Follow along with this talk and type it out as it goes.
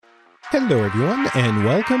Hello everyone, and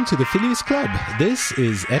welcome to the Phileas Club. This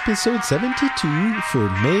is episode 72 for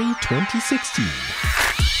May 2016.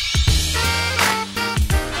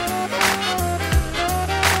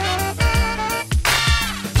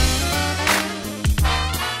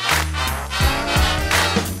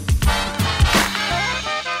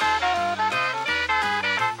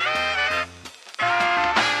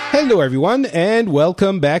 Hello everyone, and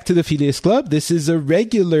welcome back to the Phileas Club. This is a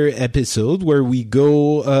regular episode where we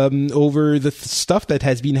go over the stuff that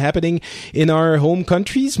has been happening in our home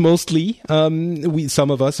countries, mostly. Some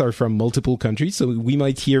of us are from multiple countries, so we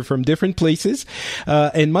might hear from different places.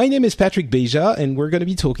 And my name is Patrick Beja, and we're going to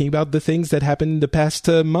be talking about the things that happened in the past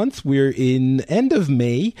month. We're in end of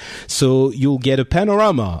May, so you'll get a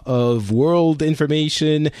panorama of world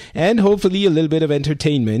information and hopefully a little bit of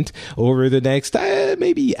entertainment over the next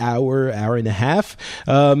maybe hour and a half.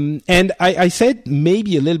 And I said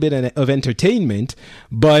maybe a little bit of entertainment,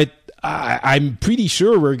 but I'm pretty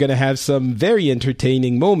sure we're going to have some very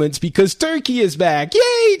entertaining moments because Turkey is back.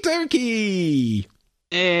 Yay, Turkey!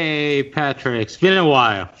 Hey, Patrick. It's been a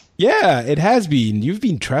while. Yeah, it has been. You've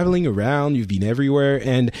been traveling around. You've been everywhere.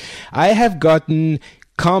 And I have gotten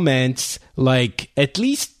comments like at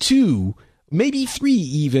least 2, maybe 3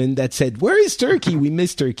 even, that said, "Where is Turkey? We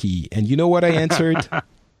miss Turkey." And you know what I answered?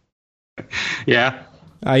 Yeah.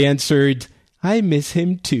 I answered, "I miss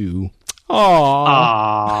him too."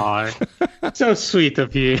 Aww. So sweet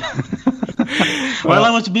of you. Well,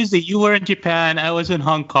 I was busy. You were in Japan. I was in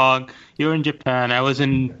Hong Kong. You were in Japan. I was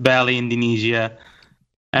in Bali, Indonesia.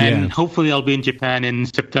 And hopefully I'll be in Japan in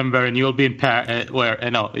September, and you'll be in Paris. Where?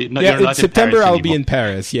 No, you're not in September. Paris I'll anymore. be in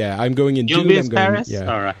Paris. Yeah, I'm going in June. You'll be in Paris?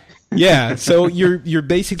 Yeah. All right. Yeah, so you're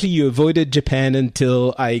basically, you avoided Japan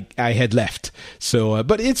until I had left. So,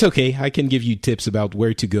 but it's okay. I can give you tips about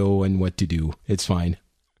where to go and what to do. It's fine.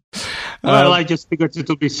 Well, I just figured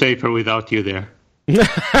it'll be safer without you there.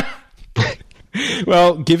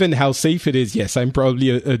 Well, given how safe it is, yes, I'm probably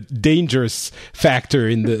a dangerous factor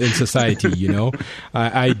in society. You know,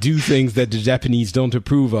 I do things that the Japanese don't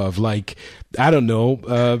approve of. Like, I don't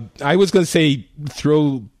know. I was going to say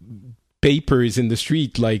throw papers in the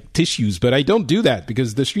street like tissues, but I don't do that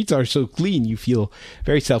because the streets are so clean. You feel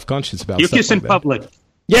very self-conscious about. You stuff kiss like in that. public.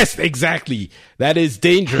 Yes, exactly. That is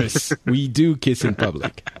dangerous. We do kiss in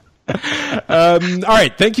public. All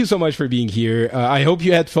right. Thank you so much for being here. I hope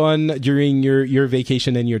you had fun during your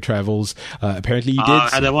vacation and your travels. Apparently you did. I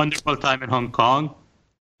had a wonderful time in Hong Kong.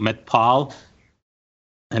 Met Paul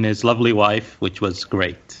and his lovely wife, which was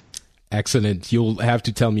great. Excellent. You'll have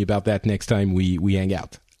to tell me about that next time we hang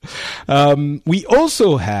out. We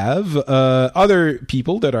also have other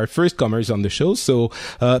people that are first comers on the show. So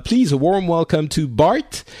please, a warm welcome to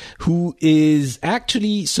Bart, who is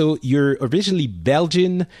actually, so you're originally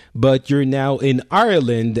Belgian, but you're now in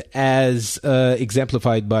Ireland, as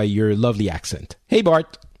exemplified by your lovely accent. Hey,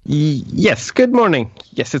 Bart. Yes, good morning.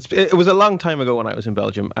 Yes, it was a long time ago when I was in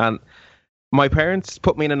Belgium, and my parents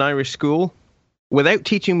put me in an Irish school without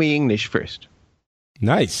teaching me English first.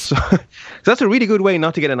 Nice. So that's a really good way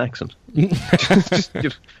not to get an accent. just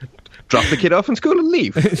drop the kid off in school and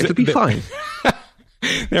leave. It'll be fine.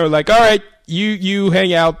 They were like, all right, you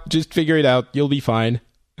hang out, just figure it out. You'll be fine.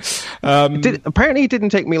 Apparently it didn't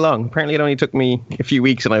take me long. Apparently it only took me a few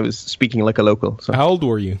weeks and I was speaking like a local. So. How old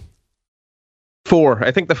were you? 4. I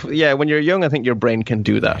think when you're young, I think your brain can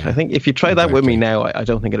do that. Yeah. I think if you try that with me now, I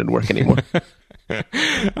don't think it'd work anymore.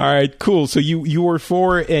 All right, cool. So you were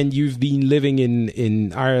 4 and you've been living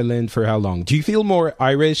in Ireland for how long? Do you feel more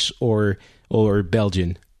Irish or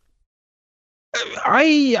Belgian?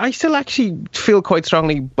 I still actually feel quite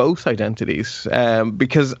strongly both identities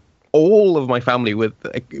because all of my family, with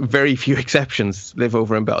very few exceptions, live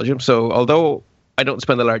over in Belgium. So although I don't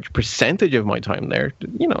spend a large percentage of my time there,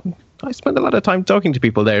 I spend a lot of time talking to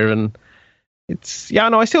people there, and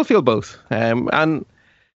I still feel both. And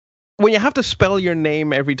when you have to spell your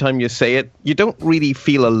name every time you say it, you don't really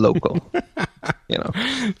feel a local.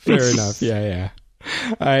 Fair enough. Yeah.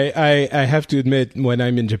 I have to admit, when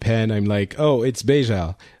I'm in Japan, I'm like, oh, it's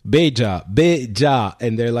Beja,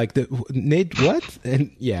 and they're like, what?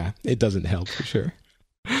 And yeah, it doesn't help for sure.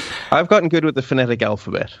 I've gotten good with the phonetic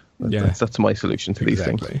alphabet. That's my solution to these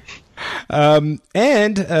things.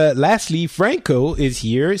 And lastly, Franco is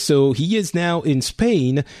here. So he is now in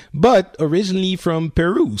Spain, but originally from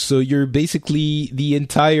Peru. So you're basically the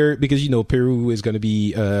entire, because Peru is going to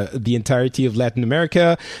be the entirety of Latin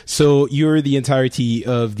America. So you're the entirety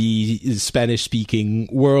of the Spanish-speaking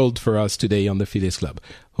world for us today on the Phileas Club.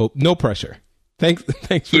 Hope no pressure. Thanks for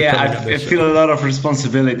coming on the I show. feel a lot of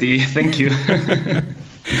responsibility. Thank you.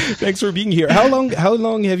 Thanks for being here. How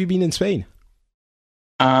long have you been in Spain?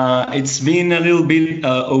 It's been a little bit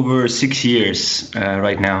over 6 years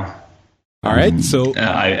right now. All right, so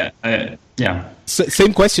yeah.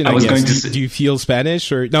 Same question. I was guess. going to Do you feel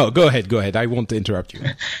Spanish or no? Go ahead. I won't interrupt you.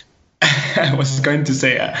 I was going to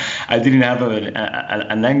say I didn't have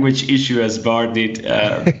a language issue as Bart did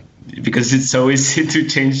because it's so easy to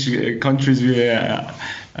change countries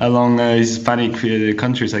along Hispanic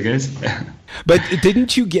countries, I guess. But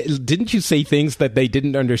didn't you say things that they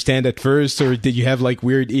didn't understand at first, or did you have like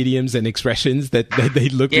weird idioms and expressions that they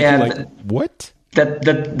looked at you like, what?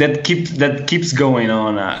 That keeps going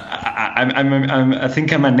on. I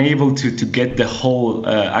think I'm unable to get the whole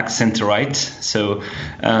accent right. So,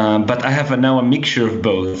 but I have now a mixture of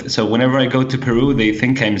both. So whenever I go to Peru, they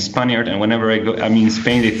think I'm Spaniard, and whenever I'm in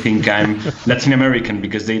Spain, they think I'm Latin American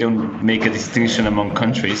because they don't make a distinction among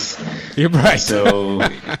countries. You're right. So.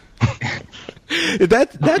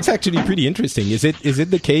 That's actually pretty interesting. Is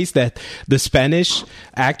it the case that the Spanish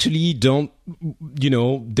actually don't,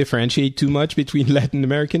 differentiate too much between Latin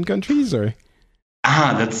American countries, or?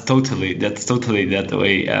 That's totally that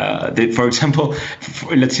way. For example,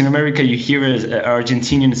 for Latin America, you hear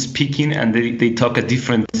Argentinians speaking, and they talk a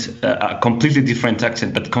completely different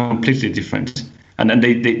accent, but completely different. And then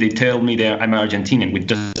they tell me that I'm Argentinian, which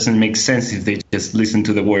doesn't make sense if they just listen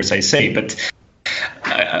to the words I say, but.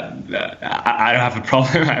 I don't have a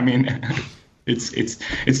problem. I mean, it's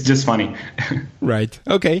just funny. Right.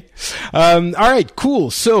 Okay. All right. Cool.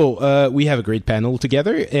 So we have a great panel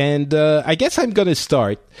together, and I guess I'm going to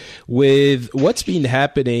start with what's been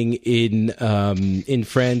happening in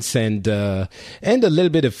France and a little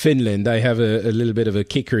bit of Finland. I have a little bit of a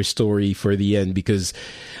kicker story for the end because.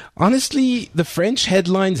 Honestly, the French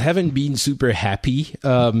headlines haven't been super happy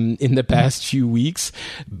in the past few weeks.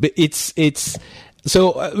 But it's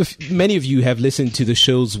so many of you have listened to the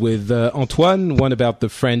shows with Antoine, one about the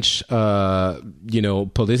French,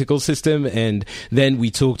 political system, and then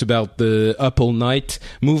we talked about the Up All Night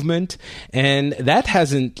movement, and that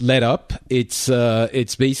hasn't let up. It's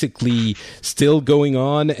basically still going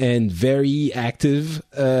on and very active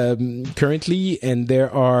currently, and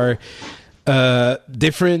there are.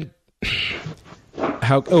 Different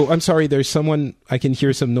I'm sorry, there's someone, I can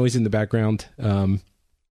hear some noise in the background.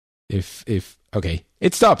 Okay,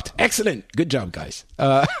 it stopped. Excellent. Good job, guys.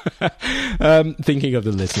 Thinking of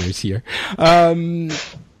the listeners here.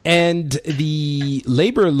 And the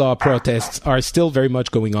labor law protests are still very much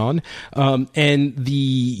going on. And the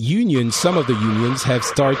unions, some of the unions have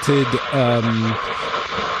started, oh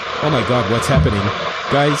my God, what's happening?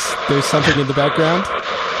 Guys, there's something in the background.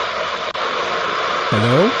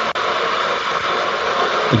 Hello?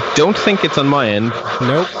 I don't think it's on my end.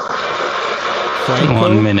 Nope. Franco?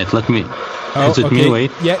 1 minute. Let me. Is it me?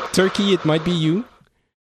 Wait. Yeah, Turkey. It might be you.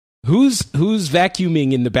 Who's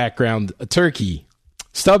vacuuming in the background? Turkey.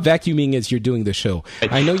 Stop vacuuming as you're doing the show.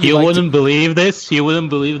 I know you wouldn't believe this. You wouldn't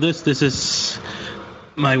believe this. This is.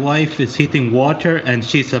 My wife is heating water, and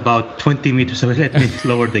she's about 20 meters away. Let me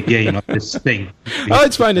lower the gain of this thing. Oh,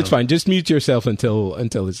 it's fine. It's fine. Just mute yourself until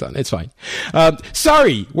it's done. It's fine.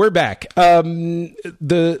 Sorry, we're back.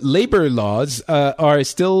 The labor laws are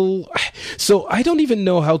still. So I don't even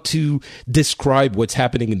know how to describe what's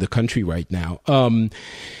happening in the country right now.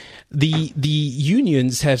 The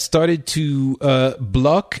unions have started to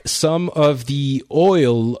block some of the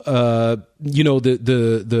oil, the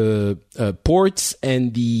ports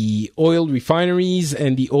and the oil refineries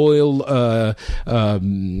and the oil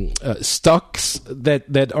stocks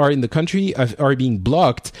that are in the country are being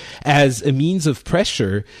blocked as a means of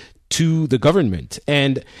pressure to the government,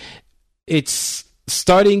 and it's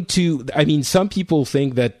starting to, some people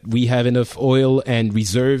think that we have enough oil and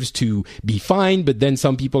reserves to be fine, but then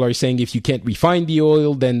some people are saying if you can't refine the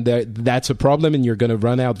oil, then that's a problem and you're going to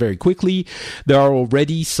run out very quickly. There are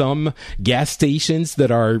already some gas stations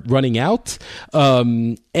that are running out.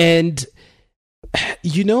 And,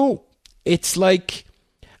 it's like,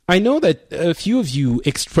 I know that a few of you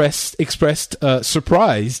expressed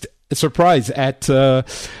surprise at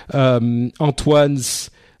Antoine's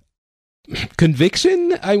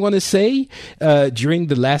conviction, I want to say, during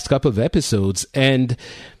the last couple of episodes. And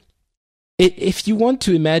if you want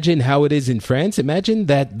to imagine how it is in France, imagine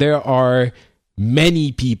that there are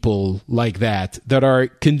many people like that are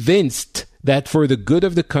convinced that for the good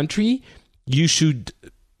of the country, you should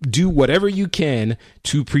do whatever you can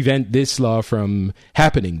to prevent this law from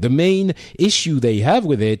happening. The main issue they have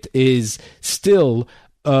with it is still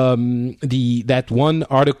that one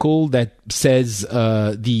article that says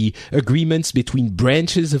the agreements between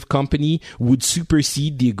branches of company would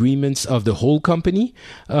supersede the agreements of the whole company,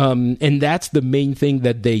 and that's the main thing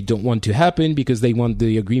that they don't want to happen, because they want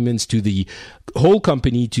the agreements to the whole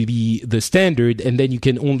company to be the standard, and then you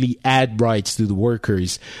can only add rights to the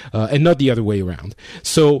workers, and not the other way around.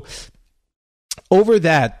 So over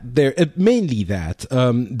that, they're mainly that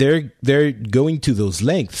they're going to those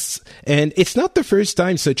lengths, and it's not the first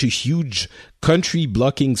time such a huge country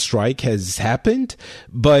blocking strike has happened.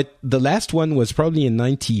 But the last one was probably in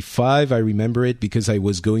 '95. I remember it because I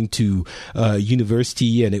was going to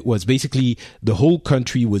university, and it was basically the whole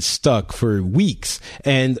country was stuck for weeks,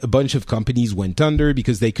 and a bunch of companies went under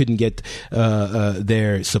because they couldn't get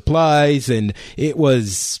their supplies, and it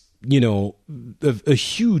was, you know, a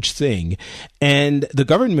huge thing. And the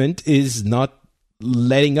government is not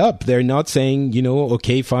letting up. They're not saying, you know,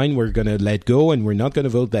 okay, fine, we're going to let go and we're not going to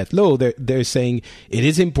vote that low. They're saying it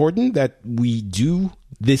is important that we do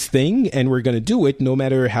this thing, and we're going to do it no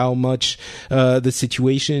matter how much the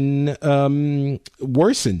situation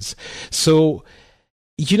worsens. So,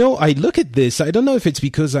 you know, I look at this, I don't know if it's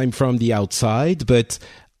because I'm from the outside, but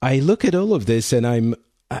I look at all of this and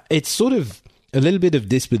it's sort of a little bit of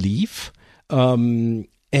disbelief, and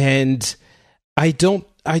I don't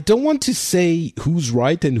want to say who's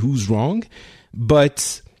right and who's wrong,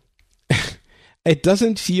 but it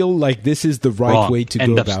doesn't feel like this is the right way to go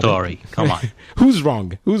about it. End of story. Come on. Who's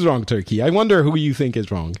wrong? Who's wrong, Turkey? I wonder who you think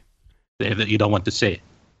is wrong. You don't want to say it.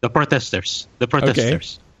 The protesters. Okay.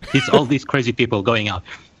 It's all these crazy people going out.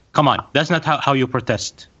 Come on. That's not how you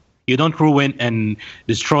protest. You don't ruin and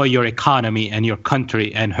destroy your economy and your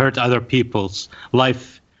country and hurt other people's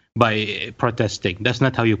life by protesting. That's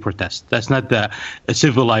not how you protest. That's not a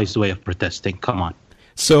civilized way of protesting. Come on.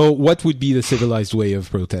 So what would be the civilized way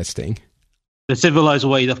of protesting? The civilized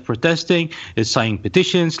way of protesting is signing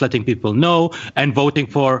petitions, letting people know, and voting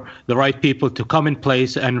for the right people to come in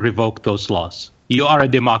place and revoke those laws. You are a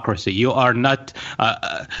democracy. You are not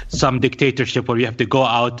some dictatorship where you have to go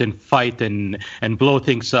out and fight and blow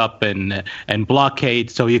things up and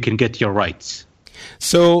blockade so you can get your rights.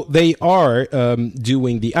 So they are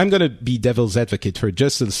doing I'm going to be devil's advocate for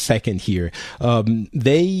just a second here.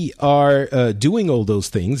 They are doing all those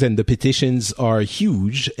things, and the petitions are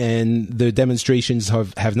huge, and the demonstrations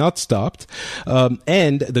have not stopped.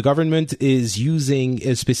 And the government is using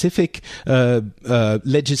a specific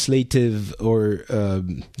legislative or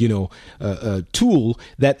tool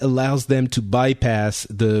that allows them to bypass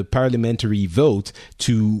the parliamentary vote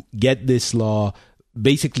to get this law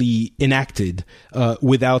basically enacted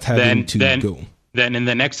without having to go. Then in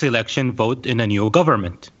the next election, vote in a new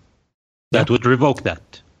government that would revoke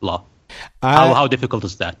that law. How difficult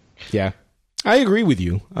is that? Yeah, I agree with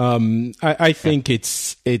you. I think it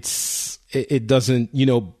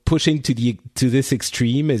doesn't, pushing to this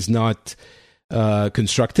extreme is not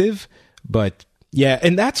constructive, but yeah,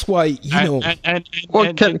 and that's why,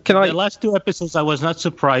 the last two episodes, I was not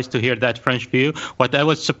surprised to hear that French view. What I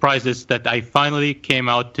was surprised is that I finally came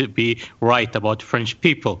out to be right about French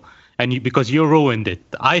people, and because you ruined it.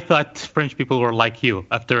 I thought French people were like you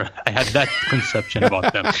after I had that conception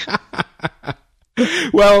about them.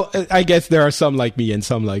 Well, I guess there are some like me and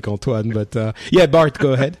some like Antoine, but Bart,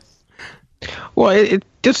 go ahead. Well, it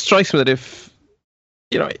just strikes me that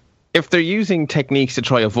if they're using techniques to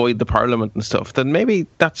try avoid the parliament and stuff, then maybe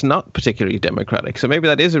that's not particularly democratic. So maybe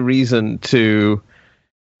that is a reason to,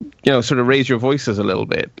 sort of raise your voices a little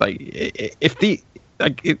bit. Like,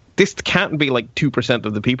 this can't be like 2%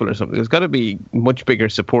 of the people or something. There's got to be much bigger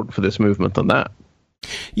support for this movement than that.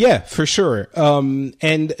 Yeah, for sure. And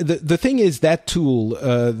the thing is that tool,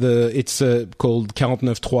 it's called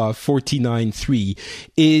 49.3,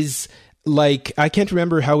 is like, I can't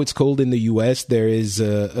remember how it's called in the US. There is,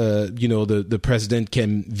 the president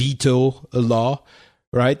can veto a law,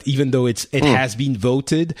 right? Even though it has been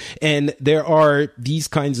voted. And there are these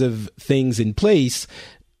kinds of things in place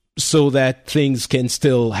so that things can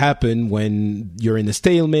still happen when you're in a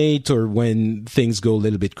stalemate or when things go a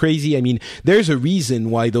little bit crazy. I mean, there's a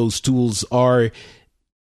reason why those tools are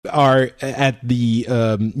at the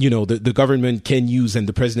the government can use, and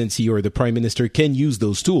the presidency or the prime minister can use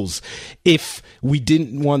those tools. If we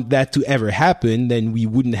didn't want that to ever happen, then we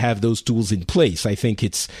wouldn't have those tools in place. I think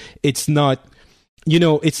it's not,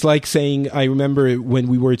 it's like saying, I remember when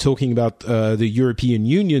we were talking about the European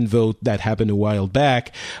Union vote that happened a while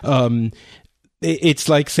back, it's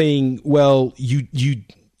like saying, well,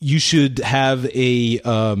 you should have a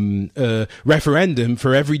referendum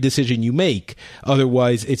for every decision you make.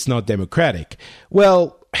 Otherwise, it's not democratic.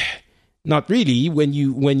 Well, not really. When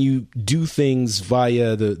you do things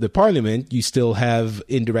via the parliament, you still have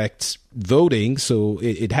indirect voting, so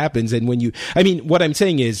it happens. And what I'm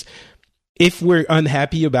saying is, if we're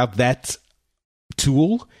unhappy about that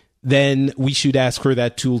tool, then we should ask for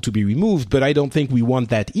that tool to be removed. But I don't think we want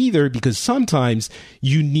that either, because sometimes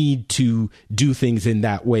you need to do things in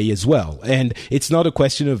that way as well. And it's not a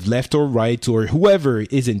question of left or right or whoever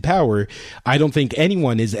is in power. I don't think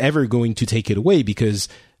anyone is ever going to take it away, because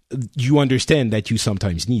you understand that you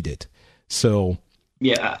sometimes need it. So...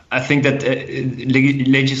 yeah, I think that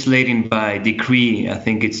legislating by decree, I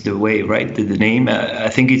think it's the way, right? The name. I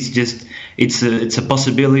think it's a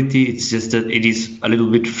possibility. It's just that it is a little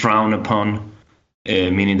bit frowned upon,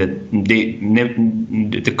 meaning that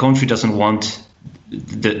the country doesn't want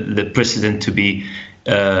the president to be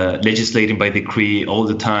legislating by decree all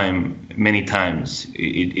the time, many times.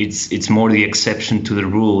 It's more the exception to the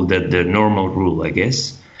rule than the normal rule, I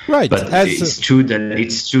guess. Right, but it's true that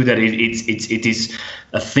it is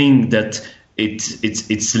a thing that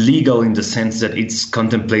it's legal in the sense that it's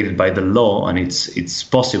contemplated by the law, and it's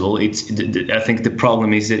possible. I think the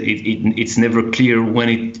problem is that it's never clear when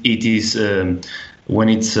it is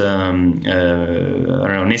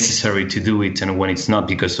necessary to do it and when it's not,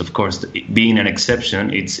 because of course being an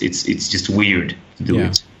exception, it's just weird to do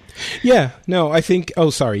it. Yeah, no, I think. Oh,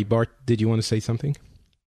 sorry, Bart. Did you want to say something?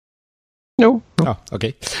 No. Oh,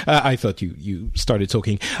 okay. I thought you started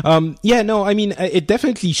talking. It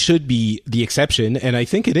definitely should be the exception, and I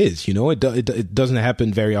think it is. It doesn't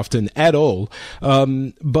happen very often at all.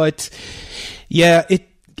 But yeah,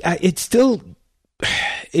 it's still,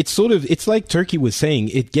 it's like Turkey was saying.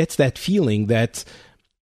 It gets that feeling that.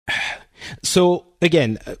 So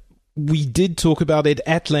again, we did talk about it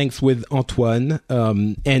at length with Antoine,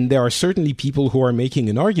 and there are certainly people who are making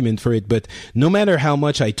an argument for it, but no matter how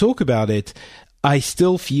much I talk about it, I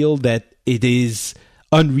still feel that it is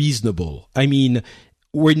unreasonable. I mean,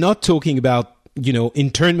 we're not talking about,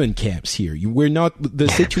 internment camps here. The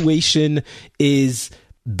situation is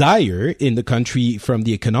dire in the country from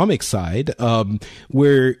the economic side,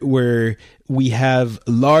 where we have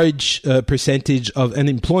large percentage of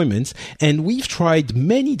unemployment, and we've tried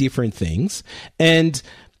many different things, and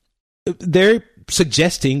they're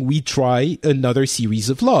suggesting we try another series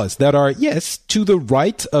of laws that are, yes, to the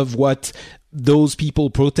right of what those people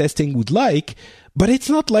protesting would like, but it's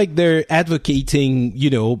not like they're advocating,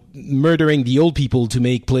 murdering the old people to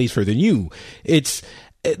make place for the new.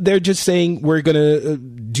 They're just saying we're going to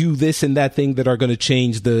do this and that thing that are going to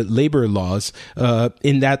change the labor laws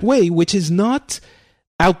in that way, which is not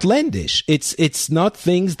outlandish. It's not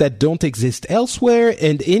things that don't exist elsewhere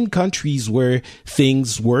and in countries where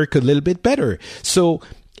things work a little bit better. So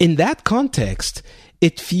in that context,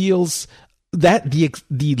 it feels that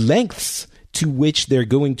the lengths to which they're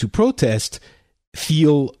going to protest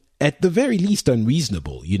feel at the very least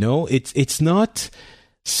unreasonable. It's not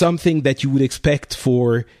something that you would expect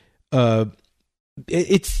for so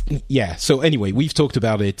anyway, we've talked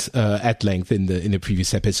about it at length in the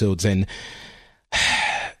previous episodes, and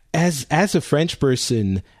as a French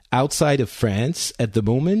person outside of France at the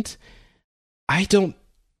moment,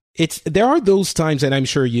 there are those times, and I'm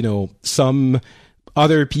sure some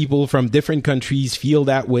other people from different countries feel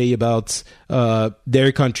that way about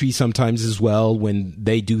their country sometimes as well, when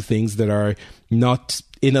they do things that are not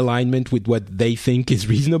in alignment with what they think is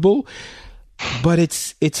reasonable. But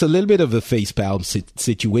it's a little bit of a facepalm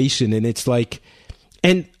situation, and it's like,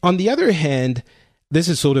 and on the other hand, this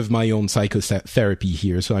is sort of my own psychotherapy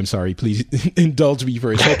here, so I'm sorry, please indulge me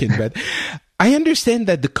for a second, but I understand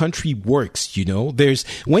that the country works,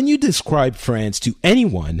 when you describe France to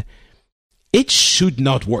anyone, it should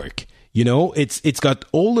not work. It's got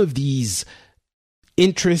all of these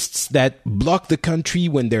interests that block the country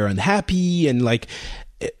when they're unhappy, and like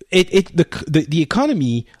the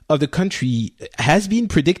economy of the country has been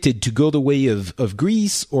predicted to go the way of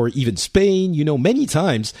Greece or even Spain, many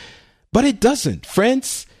times, but it doesn't.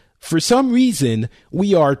 France, for some reason,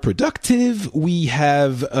 we are productive. We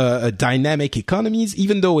have dynamic economies,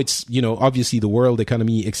 even though it's, obviously the world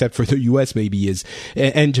economy, except for the US maybe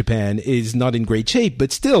and Japan, is not in great shape,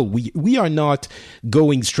 but still we are not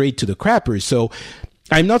going straight to the crappers. So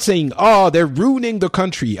I'm not saying, they're ruining the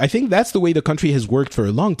country. I think that's the way the country has worked for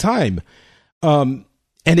a long time. And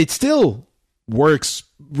it still works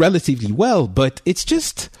relatively well, but it's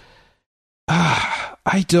just,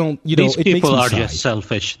 I don't, These it people makes me are just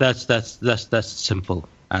selfish. That's the simple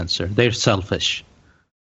answer. They're selfish.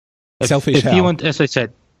 Selfish If how? you want, as I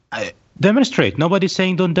said, demonstrate. Nobody's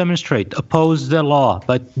saying don't demonstrate. Oppose the law,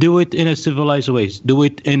 but do it in a civilized way. Do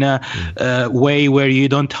it in a way where you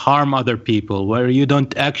don't harm other people, where you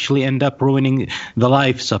don't actually end up ruining the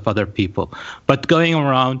lives of other people. But going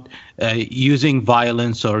around using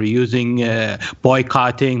violence or using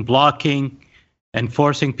boycotting, blocking, and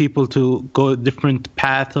forcing people to go different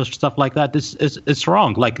paths or stuff like that is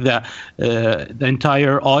wrong. Like the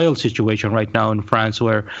entire oil situation right now in France,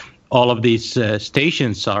 where all of these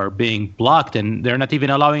stations are being blocked and they're not even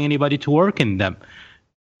allowing anybody to work in them,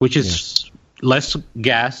 which is less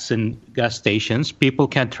gas in gas stations. People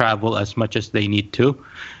can't travel as much as they need to.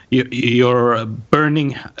 You're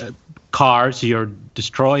burning cars. You're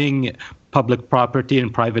destroying public property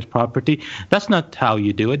and private property. That's not how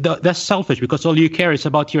you do it. That's selfish, because all you care is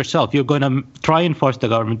about yourself. You're going to try and force the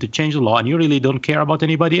government to change the law, and you really don't care about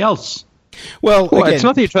anybody else. Well, again, it's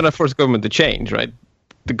not that you're trying to force government to change, right?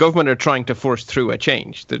 The government are trying to force through a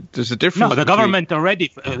change. There's a difference. No, the government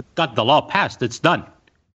already got the law passed. It's done.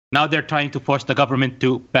 Now they're trying to force the government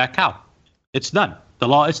to back out. It's done. The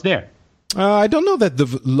law is there. I don't know that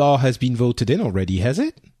the law has been voted in already, has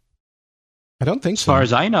it? I don't think so. As far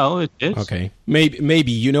as I know, it is. Okay, maybe.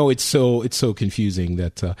 It's so confusing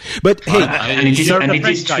that. But hey, it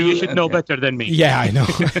is true. You should know better than me. Yeah, I know.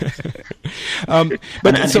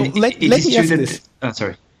 Let me ask this.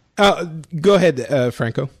 Sorry. Go ahead,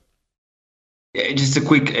 Franco. Just a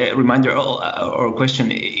quick reminder or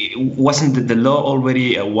question: wasn't the law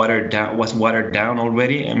already watered down? Was watered down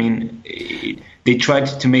already? I mean, they tried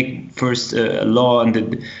to make first a law,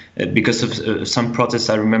 and because of some protests,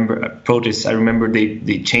 I remember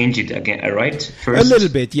they changed it again. Right? First, a little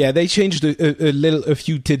bit, yeah. They changed a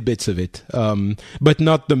few tidbits of it, but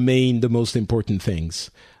not the most important things.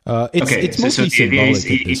 It's mostly symbolic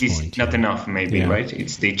at this point. It's not enough, maybe, right?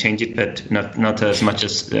 They change it, but not as much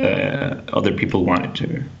as other people wanted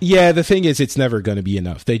to. Yeah, the thing is, it's never going to be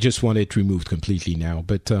enough. They just want it removed completely now.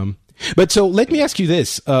 But so let me ask you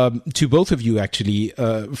this, to both of you, actually,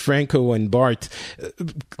 Franco and Bart.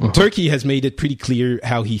 Turkey has made it pretty clear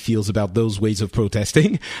how he feels about those ways of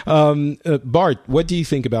protesting. Bart, what do you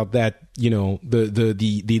think about that? You know,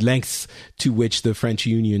 the lengths to which the French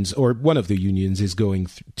unions, or one of the unions, is going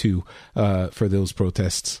to for those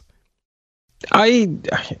protests. I'm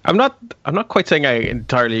not quite saying I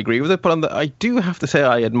entirely agree with it, but I do have to say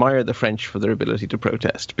I admire the French for their ability to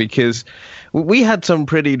protest, because we had some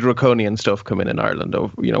pretty draconian stuff come in Ireland.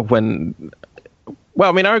 You know,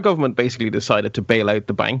 our government basically decided to bail out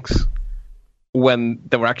the banks when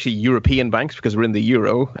they were actually European banks, because we're in the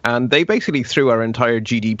euro, and they basically threw our entire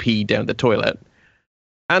GDP down the toilet,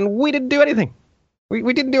 and we didn't do anything.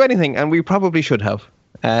 We didn't do anything, and we probably should have.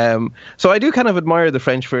 So I do kind of admire the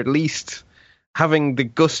French for at least having the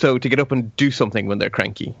gusto to get up and do something when they're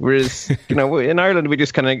cranky. Whereas, in Ireland, we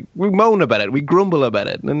just we moan about it, we grumble about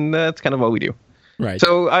it, and that's kind of what we do. Right.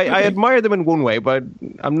 So I admire them in one way, but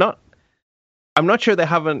I'm not sure they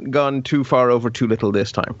haven't gone too far over too little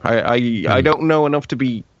this time. I don't know enough to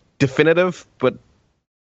be definitive, but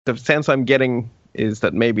the sense I'm getting is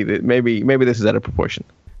that maybe this is out of proportion.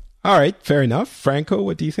 All right, fair enough. Franco,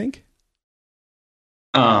 what do you think?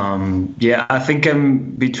 I think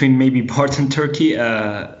I'm between maybe Bart and Turkey.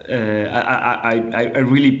 I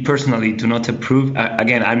really personally do not approve.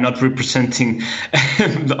 Again, I'm not representing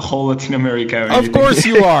the whole Latin America. Of course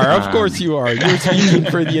you are. Of course you are. You're speaking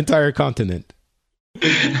for the entire continent.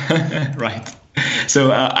 Right.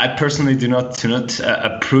 So I personally do not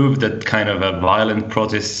approve that kind of a violent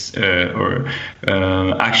protests or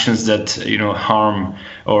actions that harm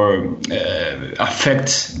or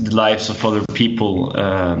affect the lives of other people.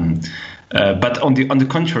 But on the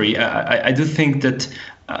contrary, I do think that,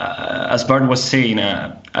 as Bart was saying,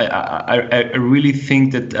 I really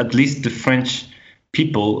think that at least the French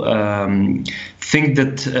people think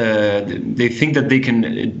that they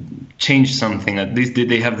can change something. At least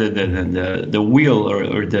they have the will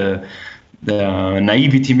or the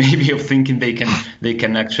naivety maybe of thinking they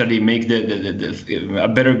can actually make a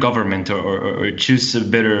better government or choose a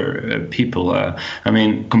better people. I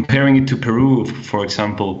mean, comparing it to Peru, for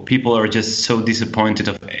example, people are just so disappointed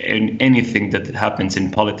of anything that happens in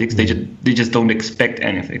politics. They just don't expect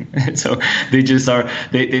anything. So they just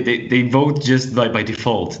they vote just by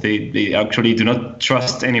default. They actually do not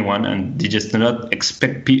trust anyone, and they just do not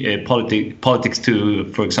expect politics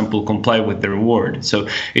to, for example, comply with the reward. So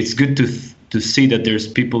it's good to see that there's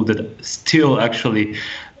people that still actually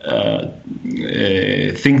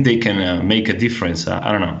think they can make a difference.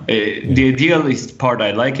 I don't know. The idealist part,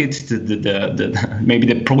 I like it. The maybe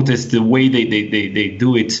the protest, the way they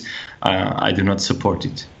do it, I do not support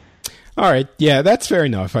it. All right. Yeah, that's fair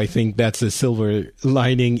enough. I think that's a silver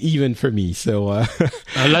lining even for me. So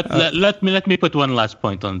let me put one last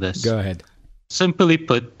point on this. Go ahead. Simply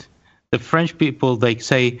put, the French people, they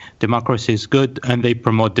say democracy is good and they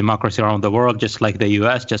promote democracy around the world, just like the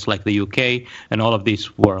US, just like the UK, and all of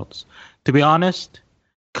these worlds. To be honest,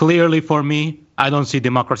 clearly for me, I don't see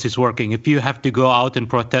democracies working. If you have to go out and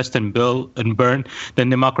protest and build and burn, then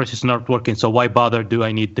democracy is not working. So why bother do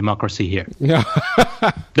I need democracy here?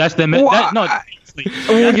 That's the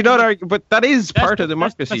you're not arguing, but that is part of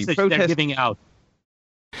democracy. Protest they're giving out.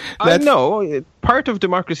 I know part of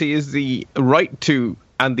democracy is the right to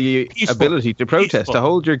and the ability to protest, to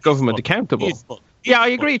hold your government accountable. Yeah, I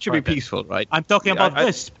agree it should be peaceful, right? I'm talking about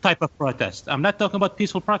this type of protest. I'm not talking about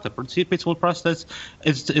peaceful protest. Peaceful protest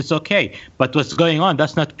is okay, but what's going on,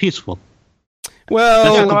 that's not peaceful.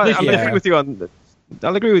 Well, I'll agree with you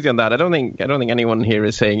on that. I don't think anyone here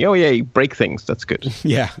is saying, "Oh yeah, break things." That's good.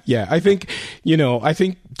 Yeah. I think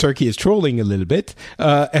Turkey is trolling a little bit,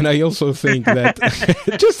 and I also think that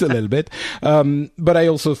just a little bit. But I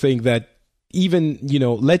also think that even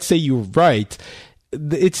let's say you're right.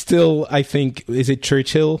 It's still, I think, is it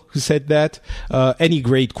Churchill who said that? Any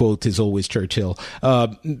great quote is always Churchill.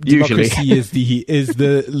 Democracy is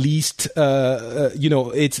the least,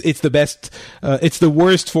 it's the best, it's the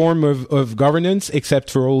worst form of governance except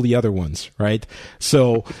for all the other ones, right?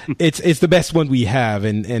 So it's the best one we have.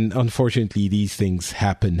 And unfortunately these things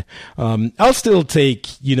happen. I'll still take,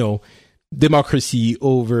 democracy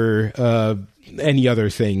over, any other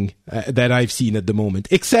thing that I've seen at the moment,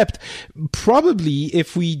 except probably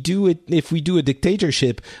if we do a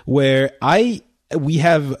dictatorship where we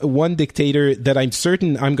have one dictator that I'm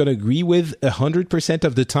certain I'm going to agree with 100%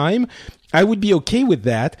 of the time, I would be okay with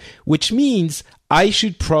that, which means I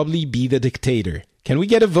should probably be the dictator. Can we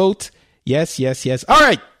get a vote? Yes. All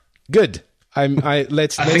right, good. I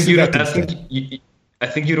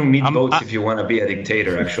think you don't need votes if you want to be a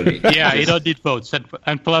dictator, actually. Yeah, you don't need votes. And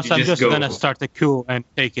plus, I'm just going to start a coup and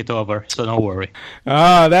take it over, so don't worry.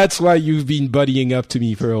 That's why you've been buddying up to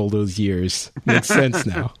me for all those years. Makes sense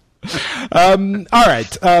now. All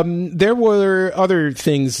right. There were other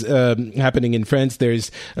things happening in France. There's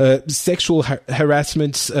sexual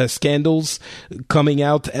harassment scandals coming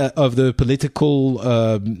out of the political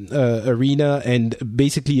arena, and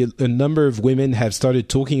basically a number of women have started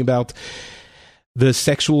talking about the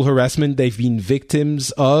sexual harassment they've been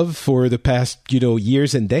victims of for the past,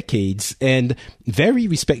 years and decades, and very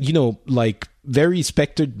respected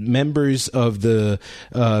members of the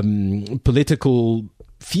political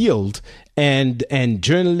field and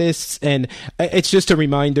journalists. And it's just a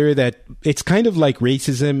reminder that it's kind of like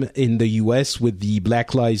racism in the US with the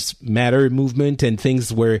Black Lives Matter movement and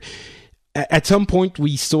things where at some point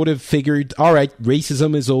we sort of figured, all right,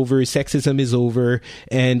 racism is over, sexism is over,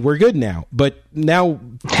 and we're good now. But now,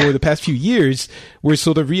 for the past few years, we're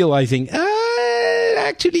sort of realizing,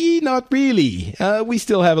 actually, not really. We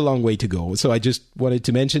still have a long way to go. So I just wanted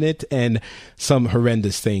to mention it, and some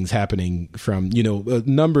horrendous things happening from, a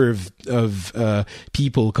number of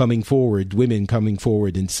people coming forward, women coming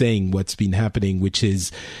forward and saying what's been happening, which is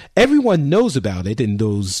everyone knows about it in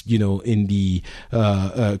those, in the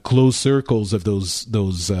close circles of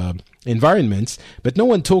those environments, but no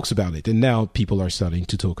one talks about it. And now people are starting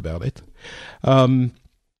to talk about it.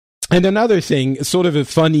 And another thing, sort of a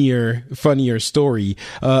funnier story.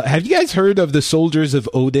 Have you guys heard of the Soldiers of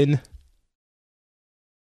Odin?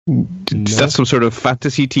 Is that some sort of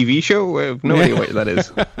fantasy TV show? I have no idea what that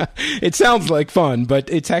is. It sounds like fun, but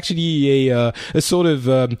it's actually a sort of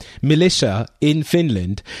militia in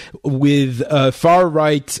Finland with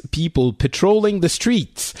far-right people patrolling the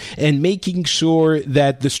streets and making sure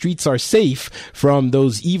that the streets are safe from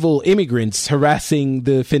those evil immigrants harassing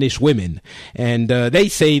the Finnish women. And they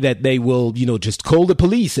say that they will, just call the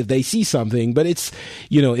police if they see something, but it's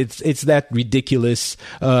that ridiculous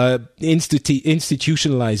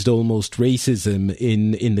institutionalized almost racism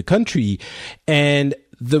in the country. And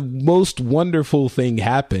the most wonderful thing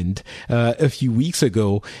happened a few weeks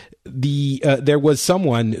ago. There was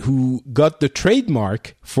someone who got the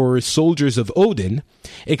trademark for Soldiers of Odin,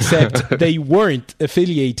 except they weren't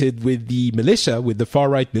affiliated with the militia, with the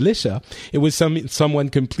far-right militia. It was someone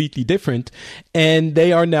completely different, and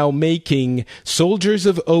they are now making Soldiers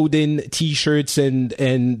of Odin t-shirts and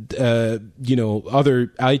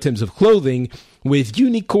other items of clothing with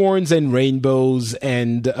unicorns and rainbows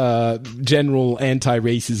and general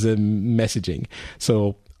anti-racism messaging.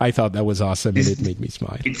 So I thought that was awesome, and it made me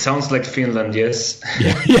smile. It sounds like Finland, yes.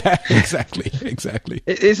 Yeah, exactly.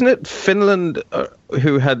 Isn't it Finland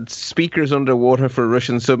who had speakers underwater for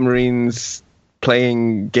Russian submarines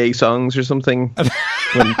playing gay songs or something?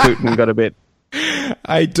 when Putin got a bit.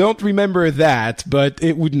 I don't remember that, but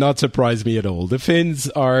it would not surprise me at all. The Finns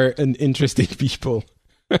are an interesting people.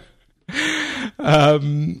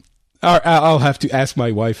 I'll have to ask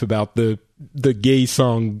my wife about the gay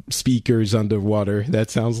song speakers underwater. That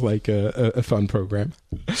sounds like a fun program.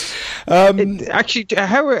 Actually,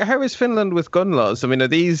 how is Finland with gun laws? I mean, are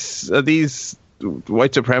these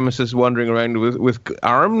white supremacists wandering around with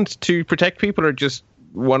armed to protect people, or just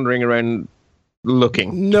wandering around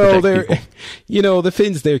looking? No, the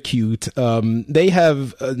Finns, they're cute. They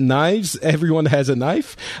have knives. Everyone has a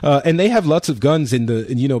knife, and they have lots of guns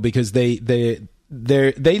because they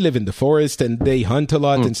live in the forest and they hunt a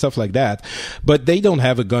lot and stuff like that, but they don't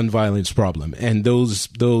have a gun violence problem. And those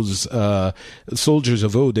soldiers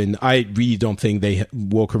of Odin, I really don't think they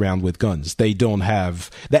walk around with guns. They don't have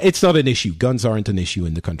that. It's not an issue. Guns aren't an issue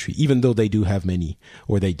in the country, even though they do have many,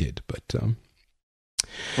 or they did. But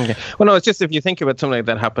okay. Well, no, it's just if you think about something like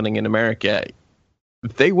that happening in America,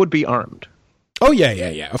 they would be armed. Oh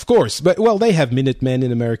yeah, of course. But they have Minutemen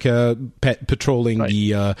in America patrolling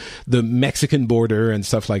the Mexican border and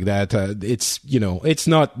stuff like that. It's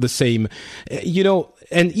not the same.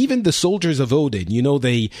 And even the soldiers of Odin,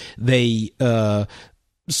 they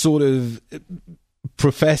sort of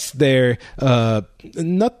profess their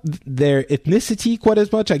not their ethnicity quite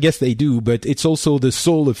as much. I guess they do, but it's also the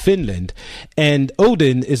soul of Finland. And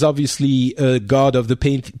Odin is obviously a god of the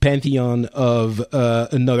pantheon of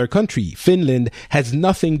another country. Finland has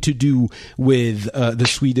nothing to do with the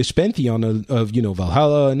Swedish pantheon of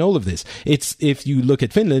Valhalla and all of this. It's, if you look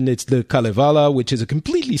at Finland, it's the Kalevala, which is a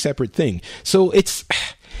completely separate thing. So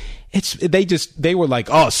they were like,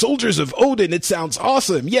 oh, soldiers of Odin, it sounds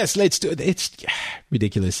awesome. Yes, let's do it. It's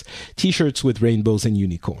ridiculous. T-shirts with rainbows and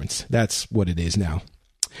unicorns. That's what it is now.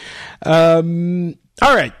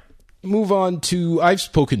 All right. Move on to, I've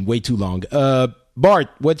spoken way too long. Bart,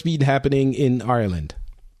 what's been happening in Ireland?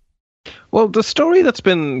 Well, the story that's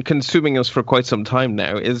been consuming us for quite some time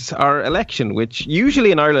now is our election, which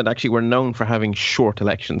usually in Ireland, actually, we're known for having short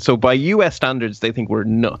elections. So by US standards, they think we're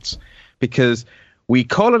nuts because we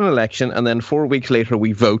call an election and then 4 weeks later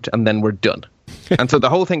we vote and then we're done. And so the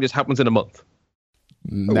whole thing just happens in a month.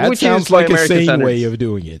 That sounds like a sane way of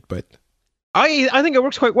doing it, but I think it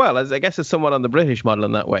works quite well. I guess it's somewhat on the British model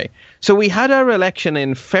in that way. So we had our election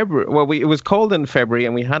in February. Well, it was called in February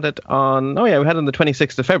and we had it on the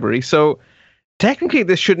 26th of February. So technically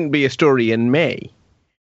this shouldn't be a story in May,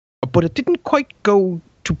 but it didn't quite go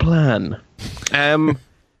to plan.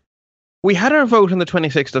 We had our vote on the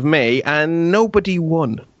 26th of May, and nobody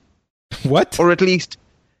won. What? Or at least,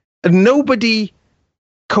 nobody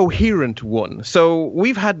coherent won. So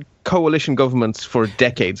we've had coalition governments for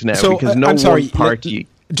decades now because one party...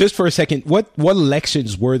 Just for a second, what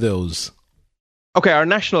elections were those? Okay, our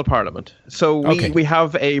national parliament. So we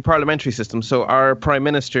have a parliamentary system. So our prime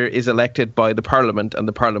minister is elected by the parliament, and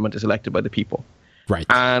the parliament is elected by the people. Right.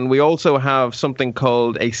 And we also have something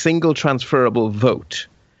called a single transferable vote,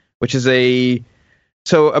 which is a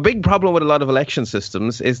big problem with a lot of election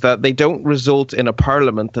systems is that they don't result in a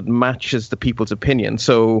parliament that matches the people's opinion.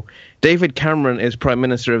 So David Cameron is Prime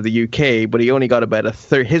Minister of the UK, but he only got about a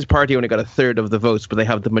third. His party only got a third of the votes, but they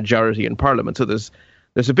have the majority in Parliament. So there's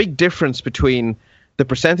a big difference between the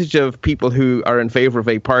percentage of people who are in favour of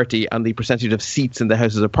a party and the percentage of seats in the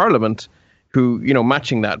Houses of Parliament who,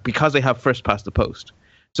 matching that because they have first past the post.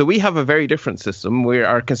 So we have a very different system where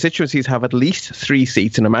our constituencies have at least 3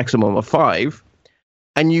 seats and a maximum of 5.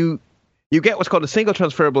 And you get what's called a single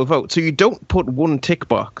transferable vote. So you don't put one tick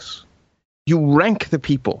box. You rank the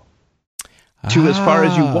people to as far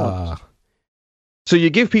as you want. So you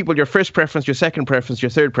give people your first preference, your second preference, your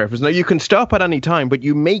third preference. Now you can stop at any time, but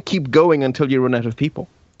you may keep going until you run out of people.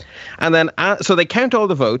 And then, so they count all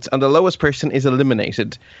the votes, and the lowest person is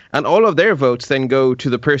eliminated. And all of their votes then go to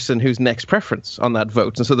the person who's next preference on that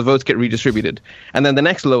vote. And so the votes get redistributed. And then the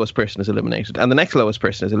next lowest person is eliminated, and the next lowest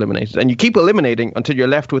person is eliminated. And you keep eliminating until you're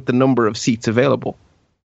left with the number of seats available.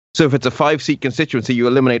 So if it's a 5-seat constituency, you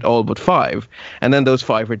eliminate all but 5, and then those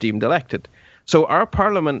 5 are deemed elected. So our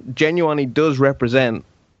parliament genuinely does represent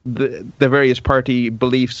the various party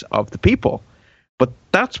beliefs of the people. But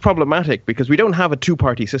that's problematic because we don't have a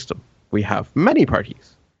 2-party system. We have many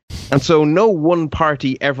parties. And so no one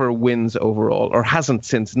party ever wins overall, or hasn't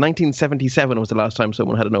since 1977 was the last time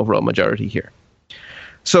someone had an overall majority here.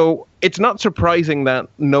 So it's not surprising that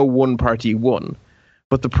no one party won.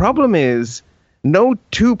 But the problem is no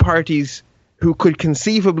 2 parties who could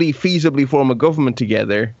conceivably, feasibly form a government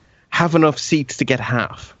together have enough seats to get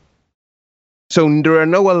half. So there are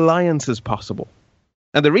no alliances possible.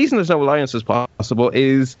 And the reason there's no alliances possible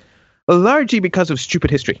is largely because of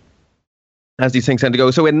stupid history. as these things tend to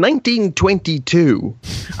go. So in 1922,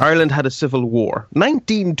 Ireland had a civil war.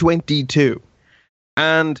 1922.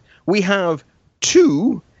 And we have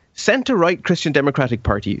two centre-right Christian democratic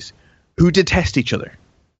parties who detest each other.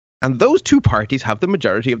 And those two parties have the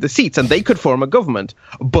majority of the seats, and they could form a government,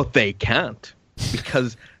 but they can't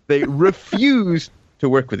because they refuse to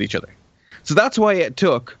work with each other. So that's why it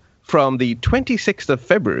took from the 26th of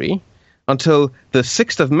February until the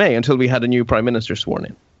 6th of May until we had a new prime minister sworn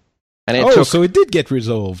in. And so it did get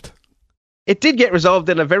resolved. It did get resolved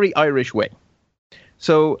in a very Irish way.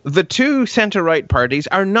 So the two centre-right parties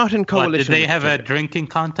are not in coalition. Did they have a drinking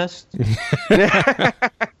contest?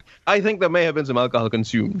 I think there may have been some alcohol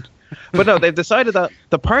consumed. But no, they've decided that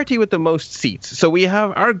the party with the most seats. So we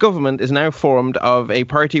have, our government is now formed of a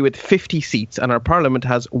party with 50 seats, and our parliament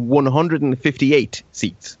has 158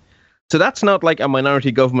 seats. So that's not like a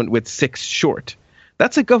minority government with 6 short.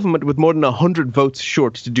 That's a government with more than 100 votes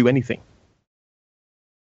short to do anything.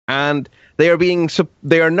 And they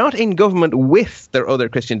are not in government with their other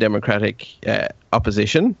Christian Democratic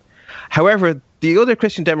opposition. However, the other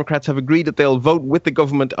Christian Democrats have agreed that they'll vote with the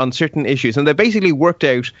government on certain issues. And they basically worked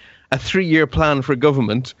out a 3-year plan for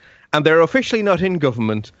government. And they're officially not in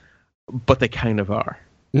government, but they kind of are.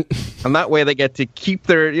 And that way they get to keep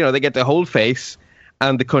their, they get to hold face,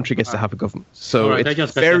 and the country gets to have a government. So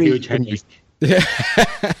it's very unique.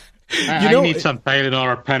 I need some Tylenol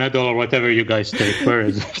or Panadol or whatever you guys take. Where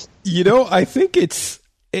is it? I think it's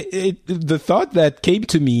the thought that came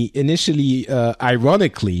to me initially,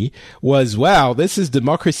 ironically, was, wow, this is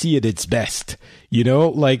democracy at its best.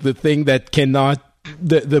 Like the thing that cannot,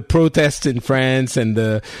 the protests in France and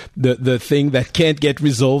the thing that can't get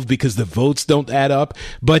resolved because the votes don't add up.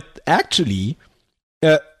 But actually,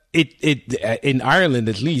 it in Ireland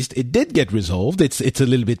at least, it did get resolved. It's a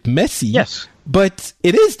little bit messy. Yes. But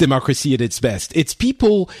it is democracy at its best. It's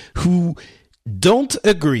people who don't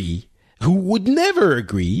agree, who would never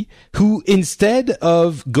agree, who instead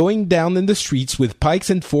of going down in the streets with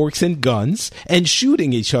pikes and forks and guns and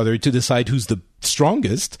shooting each other to decide who's the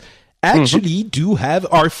strongest, actually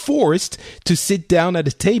are forced to sit down at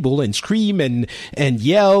a table and scream and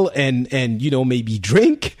yell and maybe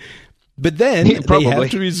drink. But then they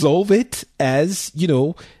have to resolve it as,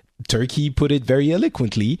 Turkey put it very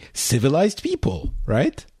eloquently, civilized people,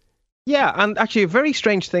 right? Yeah, and actually a very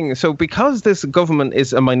strange thing. So because this government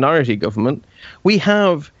is a minority government, we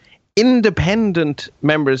have independent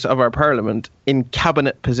members of our parliament in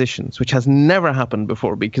cabinet positions, which has never happened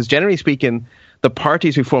before, because generally speaking, the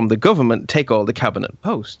parties who form the government take all the cabinet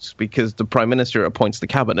posts because the prime minister appoints the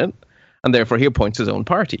cabinet and therefore he appoints his own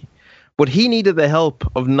party. But he needed the help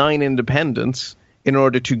of 9 independents in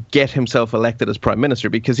order to get himself elected as prime minister,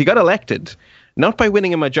 because he got elected not by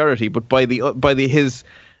winning a majority, but by his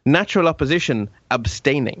natural opposition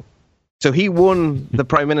abstaining. So he won the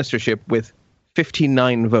prime ministership with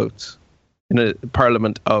 59 votes in a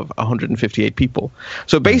parliament of 158 people.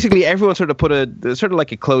 So basically, everyone sort of put sort of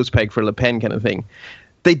like a close peg for Le Pen kind of thing.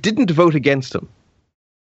 They didn't vote against him,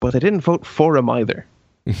 but they didn't vote for him either.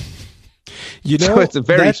 So it's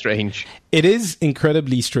very strange. It is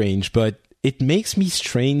incredibly strange, but it makes me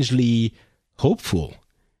strangely hopeful.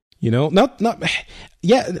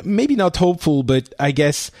 Maybe not hopeful, but I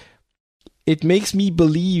guess it makes me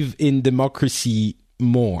believe in democracy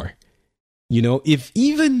more. If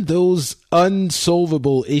even those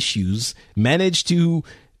unsolvable issues manage to,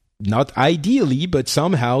 not ideally, but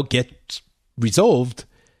somehow get resolved,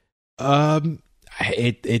 it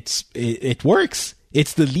works.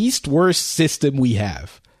 It's the least worst system we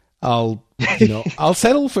have. I'll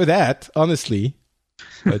settle for that, honestly.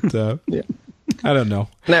 But I don't know.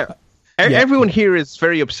 Now, everyone here is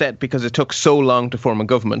very upset because it took so long to form a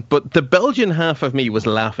government, but the Belgian half of me was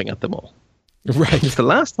laughing at them all. Right. It's the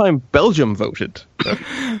last time Belgium voted.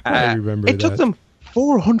 I remember it took them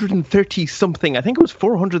 430 something. I think it was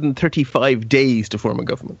 435 days to form a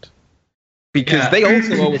government. Because they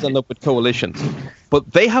also always end up with coalitions.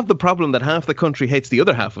 But they have the problem that half the country hates the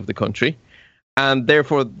other half of the country. And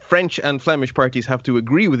therefore, French and Flemish parties have to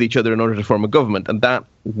agree with each other in order to form a government. And that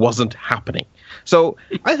wasn't happening. So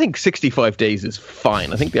I think 65 days is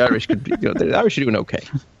fine. I think the Irish the Irish are doing okay.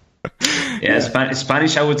 Yeah,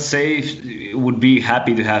 Spanish, I would say, would be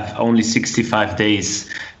happy to have only 65 days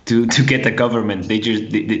to get the government.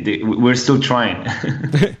 We're still trying.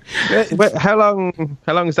 But how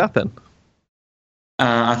long is that then?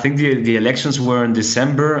 I think the elections were in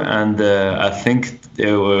December, and I think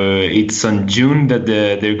it's on June that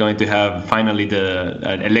they're going to have finally the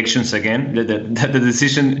elections again.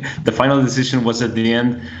 The final decision was at the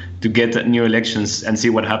end to get new elections and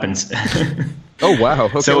see what happens. Oh wow!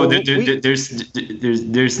 Okay, So well,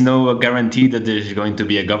 there's no guarantee that there's going to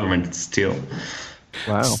be a government still.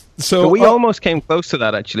 wow. So we almost came close to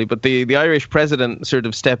that actually, but the Irish president sort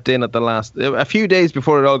of stepped in at the last. A few days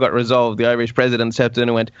before it all got resolved, the Irish president stepped in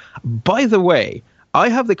and went, "By the way, I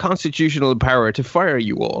have the constitutional power to fire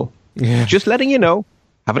you all. Yeah. Just letting you know.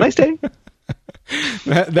 Have a nice day."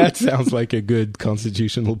 That sounds like a good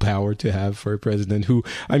constitutional power to have for a president who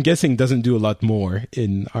I'm guessing doesn't do a lot more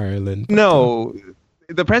in Ireland. No,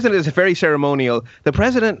 the president is very ceremonial. The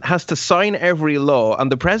president has to sign every law,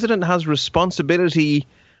 and the president has responsibility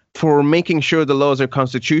for making sure the laws are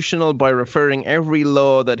constitutional by referring every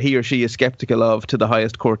law that he or she is skeptical of to the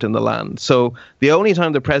highest court in the land. So the only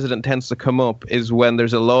time the president tends to come up is when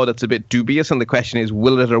there's a law that's a bit dubious, and the question is,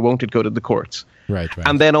 will it or won't it go to the courts? Right.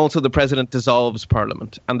 And then also the president dissolves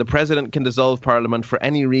parliament, and the president can dissolve parliament for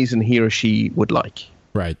any reason he or she would like.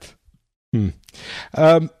 Right.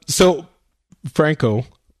 So, Franco,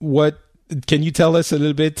 what can you tell us a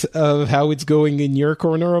little bit of how it's going in your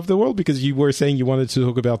corner of the world? Because you were saying you wanted to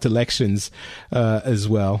talk about elections as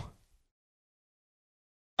well.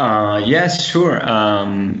 Yes, sure.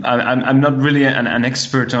 I'm not really an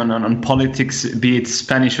expert on politics, be it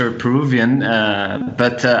Spanish or Peruvian,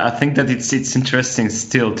 but I think that it's interesting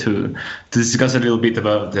still to discuss a little bit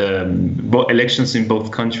about elections in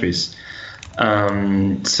both countries.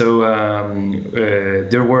 There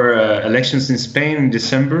were elections in Spain in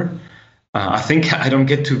December. I think I don't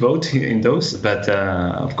get to vote in those, but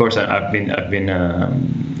of course I've been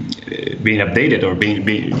updated or been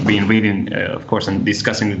reading, of course, and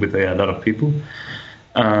discussing it with a lot of people.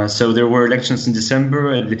 So there were elections in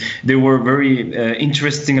December. They were very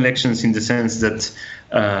interesting elections in the sense that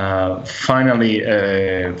finally,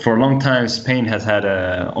 for a long time, Spain has had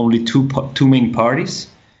only two main parties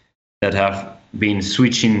that have been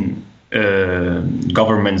switching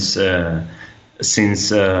governments since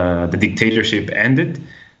the dictatorship ended,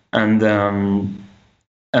 and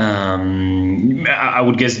I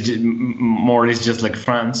would guess more or less just like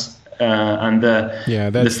France.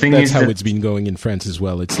 That's how it's been going in France as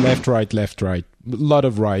well. It's left, right, a lot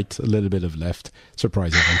of right, a little bit of left,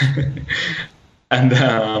 surprisingly. And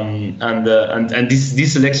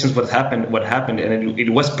these elections, what happened, and it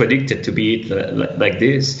was predicted to be like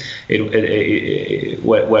this.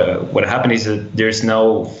 What happened is that there's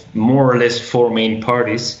now more or less four main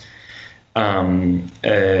parties. So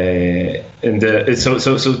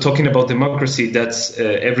talking about democracy, that's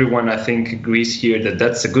everyone I think agrees here that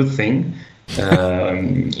that's a good thing.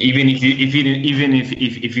 Even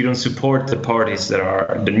if you don't support the parties that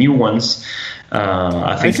are the new ones.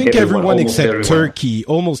 I think everyone except Turkey,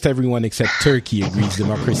 almost everyone except Turkey agrees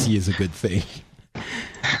democracy is a good thing.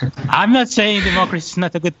 I'm not saying democracy is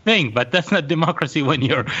not a good thing, but that's not democracy when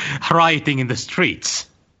you're rioting in the streets.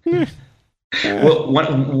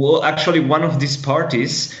 Actually, one of these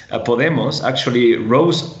parties, Podemos, actually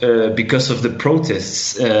rose because of the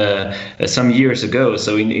protests some years ago.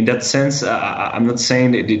 So in that sense, I'm not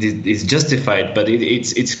saying it is justified, but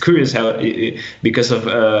it's curious how, because of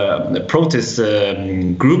a protest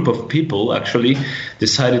group of people actually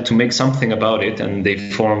decided to make something about it, and they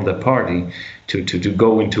formed a party to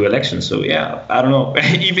go into elections. So yeah, I don't know.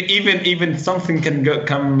 even something can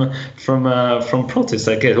come from protests.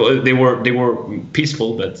 I guess they were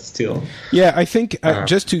peaceful, but still. Yeah, I think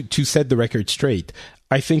just to set the record straight,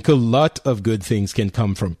 I think a lot of good things can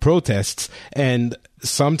come from protests, and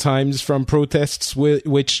sometimes from protests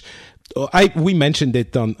which. We mentioned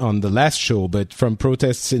it on the last show, but from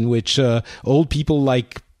protests in which old people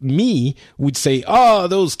like me would say, "Oh,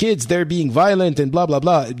 those kids, they're being violent and blah blah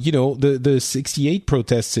blah." You know, the 68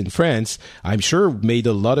 protests in France, I'm sure made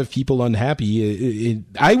a lot of people unhappy.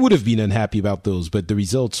 I would have been unhappy about those, but the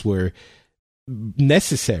results were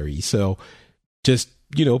necessary. So, just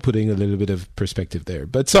putting a little bit of perspective there.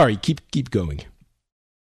 But sorry, keep going.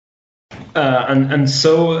 There's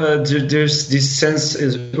this sense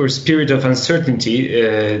or spirit of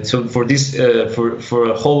uncertainty. So for this, for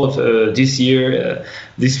a whole of this year,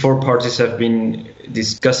 these four parties have been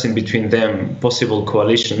discussing between them possible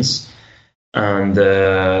coalitions, and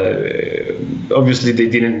obviously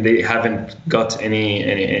they haven't got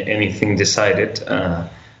anything decided.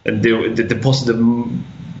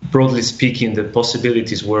 Broadly speaking, the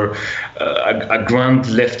possibilities were a grand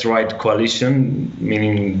left-right coalition,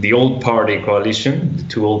 meaning the old party coalition, the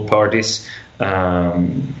two old parties,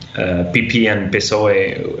 PP and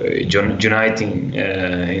PSOE, uniting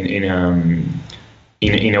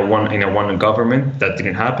in a one government. That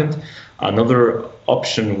didn't happen. Another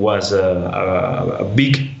option was a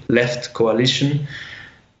big left coalition,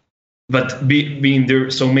 but being there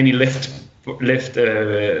so many left left-wing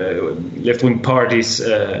parties,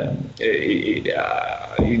 it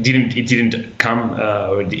didn't come,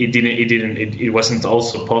 or it wasn't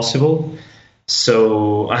also possible.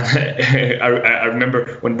 So I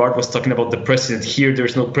remember when Bart was talking about the president. Here,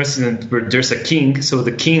 there's no president, but there's a king. So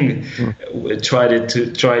the king tried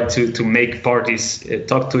to make parties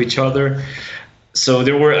talk to each other. So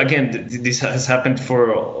there were, again, this has happened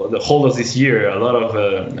for the whole of this year. A lot of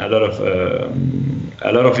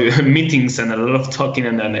meetings and a lot of talking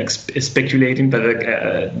and speculating. But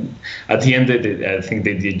at the end, I think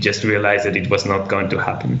they just realized that it was not going to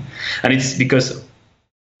happen, and it's because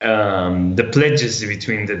the pledges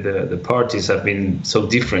between the parties have been so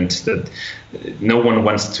different that no one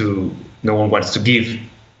wants to give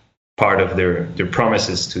part of their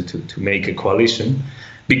promises to make a coalition,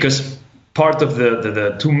 because part of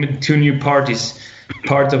the two new parties,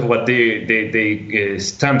 part of what they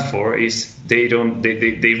stand for is they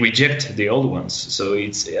reject the old ones. So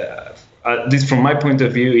it's at least from my point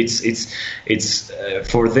of view, it's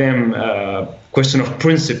for them question of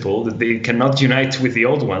principle that they cannot unite with the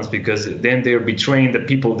old ones, because then they're betraying the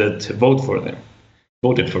people that voted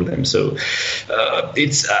for them. So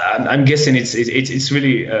I'm guessing it's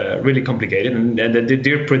really really complicated, and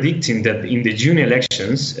they're predicting that in the June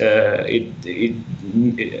elections,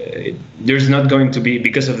 there's not going to be,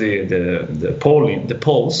 because of the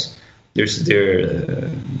polls. The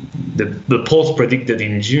polls predicted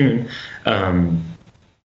in June.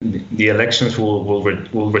 The elections will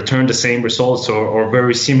return the same results or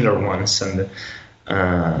very similar ones, and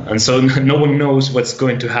so no one knows what's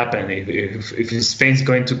going to happen if Spain's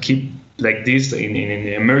going to keep like this in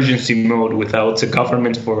emergency mode without a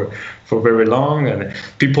government for very long. And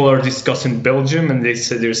people are discussing Belgium, and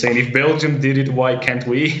they're saying, if Belgium did it, why can't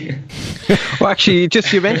we? Well, actually,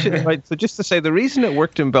 just you mentioned it, right? So just to say, the reason it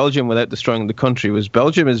worked in Belgium without destroying the country was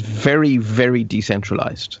Belgium is very, very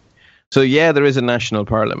decentralized. So, yeah, there is a national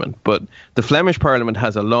parliament, but the Flemish parliament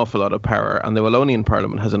has an awful lot of power, and the Wallonian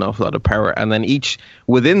parliament has an awful lot of power. And then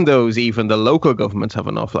within those, even the local governments have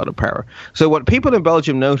an awful lot of power. So what people in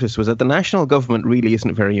Belgium noticed was that the national government really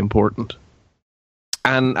isn't very important.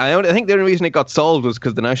 And I think the only reason it got solved was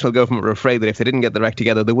because the national government were afraid that if they didn't get their act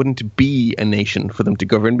together, there wouldn't be a nation for them to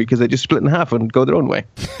govern, because they just split in half and go their own way.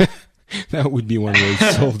 That would be one way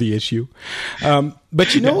to solve the issue. But,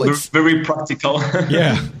 it's very practical.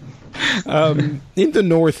 Yeah. In the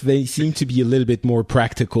north, they seem to be a little bit more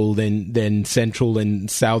practical than Central and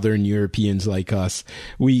Southern Europeans like us.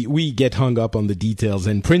 We get hung up on the details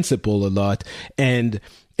and principle a lot, and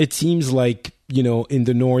it seems like, in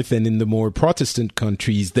the north and in the more Protestant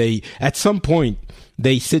countries, at some point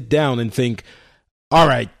they sit down and think, all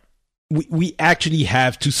right, we actually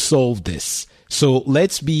have to solve this. So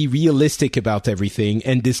let's be realistic about everything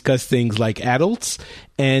and discuss things like adults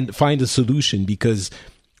and find a solution, because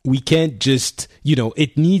we can't just,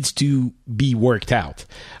 it needs to be worked out.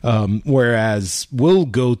 Whereas we'll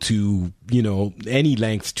go to, any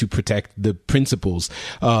lengths to protect the principles.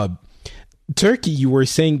 Turkey, you were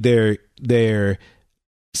saying they're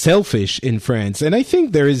selfish in France. And I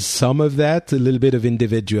think there is some of that, a little bit of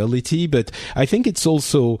individuality, but I think it's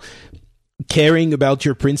also caring about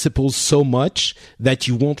your principles so much that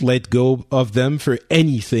you won't let go of them for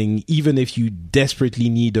anything, even if you desperately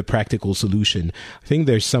need a practical solution. I think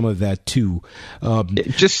there's some of that too. I do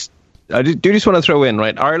just want to throw in,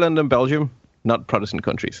 right? Ireland and Belgium, not Protestant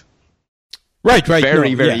countries. Right.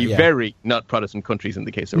 Very not Protestant countries in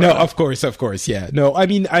the case of No, Ireland. of course, yeah. No, I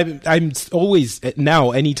mean, I'm always,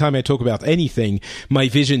 now, anytime I talk about anything, my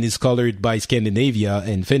vision is colored by Scandinavia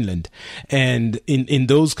and Finland. And in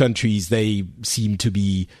those countries, they seem to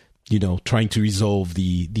be, trying to resolve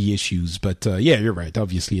the issues. But, yeah, you're right.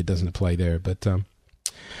 Obviously, it doesn't apply there. But,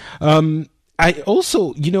 I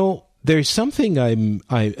also, there's something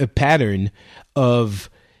a pattern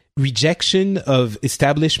of rejection of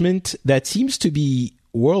establishment that seems to be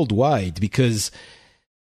worldwide, because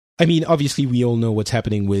I mean, obviously we all know what's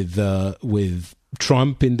happening with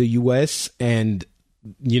Trump in the US, and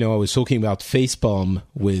I was talking about facepalm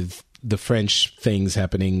with the French things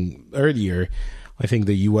happening earlier. I think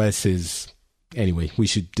the US is, anyway, we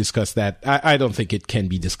should discuss that. I don't think it can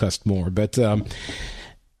be discussed more, but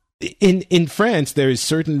in France there is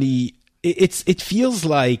certainly, it feels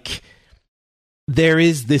like there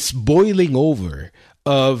is this boiling over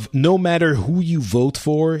of no matter who you vote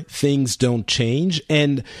for, things don't change.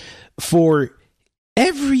 And for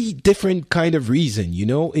every different kind of reason,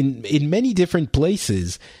 in many different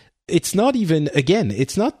places, it's not even, again,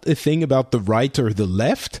 it's not a thing about the right or the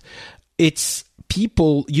left. It's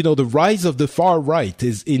people, the rise of the far right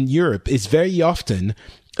is in Europe is very often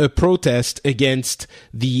a protest against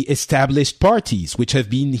the established parties, which have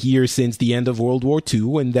been here since the end of World War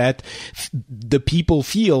II, and that the people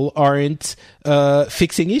feel aren't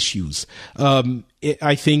fixing issues.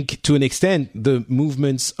 I think, to an extent, the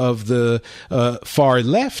movements of the far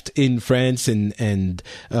left in France and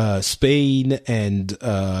Spain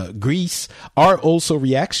and Greece are also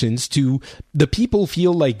reactions to the people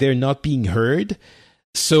feel like they're not being heard.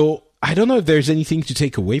 So I don't know if there's anything to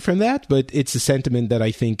take away from that, but it's a sentiment that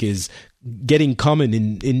I think is getting common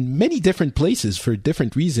in many different places for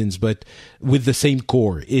different reasons, but with the same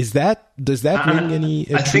core. Does that ring any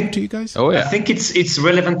truth to you guys? Oh, yeah. I think it's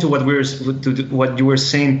relevant to what what you were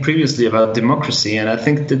saying previously about democracy, and I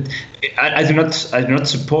think that I do not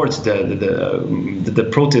support the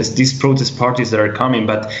protest, these protest parties that are coming,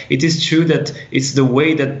 but it is true that it's the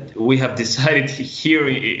way that we have decided here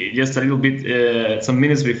just a little bit some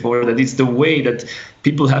minutes before, that it's the way that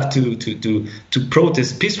people have to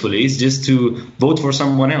protest peacefully. It's just to vote for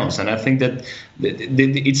someone else, and I think that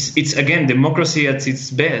it's again democracy at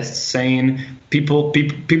its best, saying people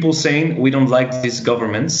saying we don't like these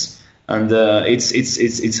governments, and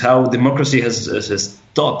it's how democracy has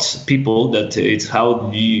taught people that it's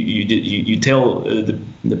how you tell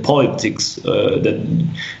the politics that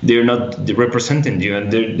they're not representing you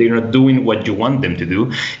and they're not doing what you want them to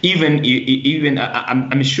do. Even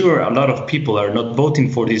I'm sure a lot of people are not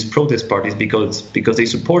voting for these protest parties because they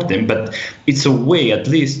support them, but it's a way at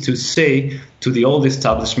least to say to the old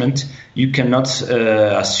establishment, you cannot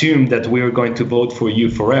assume that we're going to vote for you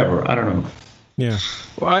forever. I don't know. Yeah.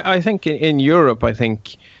 Well, I think in Europe, I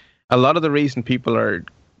think a lot of the reason people are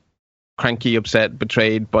cranky, upset,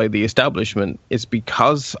 betrayed by the establishment is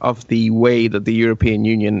because of the way that the European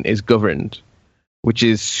Union is governed, which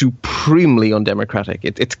is supremely undemocratic.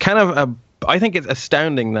 It's kind of I think it's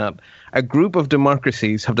astounding that a group of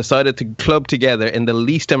democracies have decided to club together in the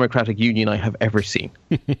least democratic union I have ever seen.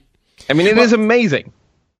 I mean, it is amazing.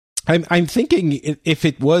 I'm thinking if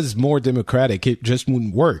it was more democratic, it just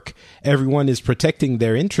wouldn't work. Everyone is protecting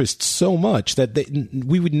their interests so much that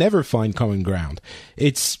we would never find common ground.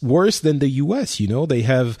 It's worse than the US, They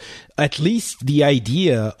have at least the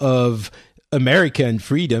idea of America and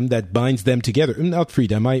freedom that binds them together. Not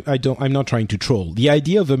freedom. I'm not trying to troll. The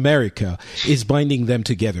idea of America is binding them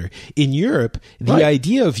together. In Europe, the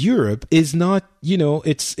idea of Europe is not,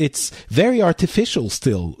 it's very artificial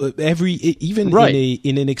still.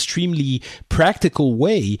 In an extremely practical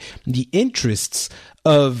way, the interests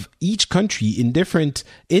of each country in different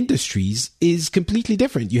industries is completely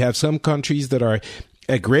different. You have some countries that are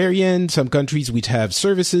agrarian, some countries which have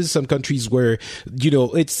services, some countries where,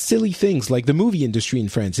 it's silly things like the movie industry in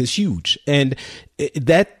France is huge. And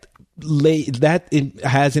that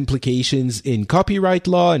has implications in copyright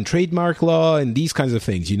law and trademark law and these kinds of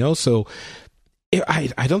things, So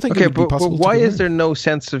I don't think it would be possible. But why is there no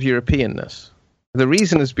sense of Europeanness? The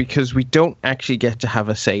reason is because we don't actually get to have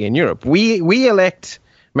a say in Europe. We elect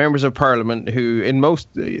members of parliament who, in most,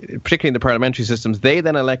 particularly in the parliamentary systems, they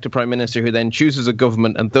then elect a prime minister who then chooses a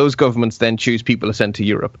government, and those governments then choose people to send to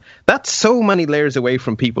Europe. That's so many layers away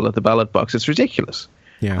from people at the ballot box. It's ridiculous.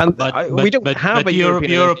 Yeah, and we don't have a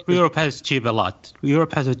Europe has achieved a lot.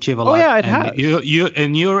 Europe has achieved a lot. Oh yeah, it has.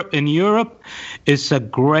 In Europe is a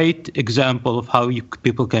great example of how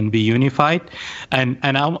people can be unified, and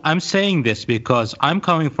I'm saying this because I'm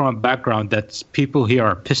coming from a background that people here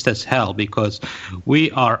are pissed as hell because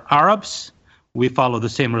we are Arabs, we follow the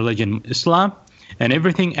same religion, Islam, and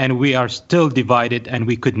everything, and we are still divided, and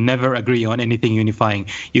we could never agree on anything unifying.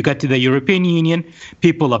 You got to the European Union,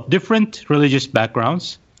 people of different religious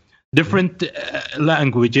backgrounds, different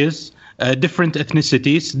languages, different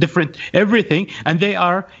ethnicities, different everything, and they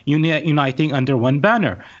are uniting under one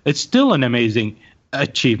banner. It's still an amazing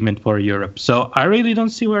achievement for Europe. So I really don't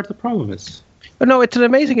see where the problem is. No, it's an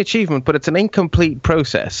amazing achievement, but it's an incomplete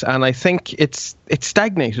process, and I think it's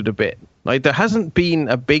stagnated a bit. Like, there hasn't been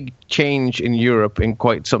a big change in Europe in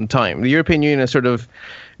quite some time. The European Union has sort of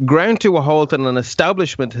ground to a halt, and an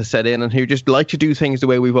establishment has set in, and who just like to do things the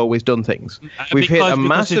way we've always done things. We've hit a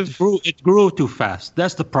massive. It grew too fast.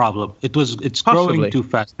 That's the problem. It's growing too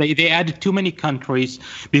fast. They added too many countries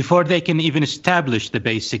before they can even establish the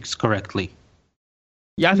basics correctly.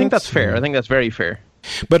 Yeah, I think that's fair. I think that's very fair.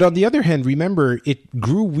 But on the other hand, remember, it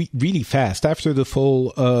grew really fast after the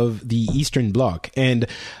fall of the Eastern Bloc. And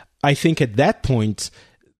I think at that point,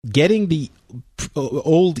 getting the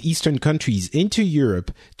old Eastern countries into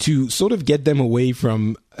Europe to sort of get them away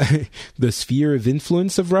from the sphere of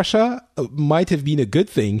influence of Russia might have been a good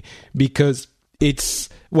thing, because it's,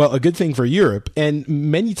 well, a good thing for Europe. And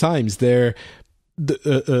many times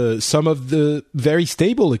some of the very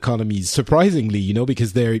stable economies, surprisingly,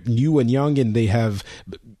 because they're new and young, and they have,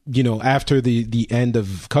 after the end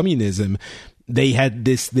of communism, they had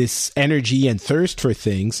this energy and thirst for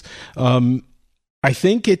things. I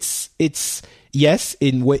think it's yes,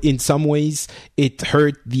 in some ways it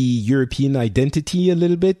hurt the European identity a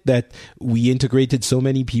little bit that we integrated so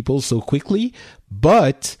many people so quickly,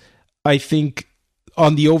 but I think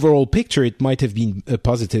on the overall picture it might have been a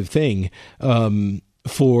positive thing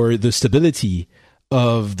for the stability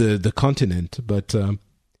of the continent. But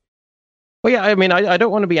well, yeah, I mean, I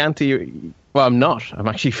don't want to be anti. Well, I'm not. I'm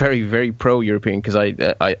actually very, very pro-European, because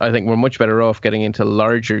I think we're much better off getting into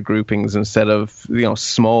larger groupings instead of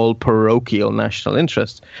small parochial national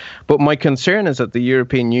interests. But my concern is that the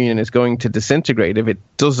European Union is going to disintegrate if it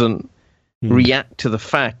doesn't react to the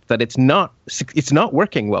fact that it's not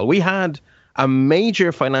working well. We had a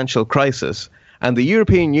major financial crisis, and the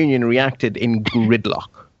European Union reacted in gridlock.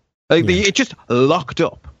 It just locked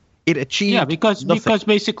up. It achieved because nothing.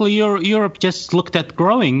 basically Europe just looked at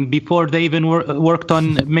growing before they even worked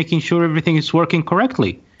on making sure everything is working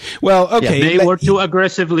correctly. Well, okay. They were too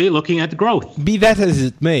aggressively looking at growth. Be that as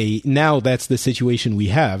it may, now that's the situation we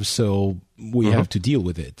have, so we have to deal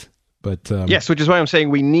with it. But yes, which is why I'm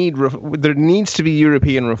saying there needs to be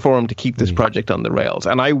European reform to keep this project on the rails.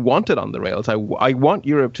 And I want it on the rails. I want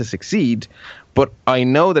Europe to succeed, but I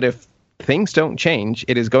know that if things don't change,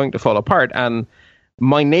 it is going to fall apart. And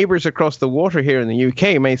my neighbours across the water here in the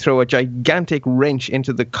UK may throw a gigantic wrench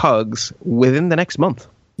into the cogs within the next month.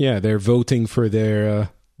 Yeah, they're voting for their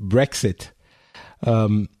Brexit.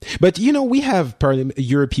 But, we have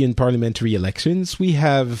European parliamentary elections. We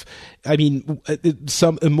have, a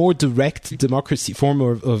more direct democracy form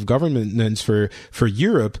of governance for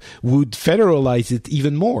Europe would federalize it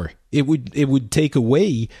even more. It would take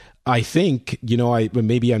away, I think,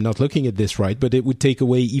 maybe I'm not looking at this right, but it would take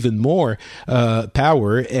away even more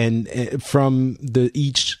power and from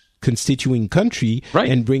each constituting country, right,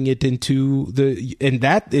 and bring it into and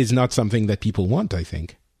that is not something that people want, I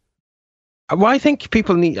think. Well, I think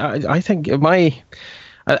people need. I'm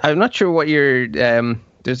not sure what your.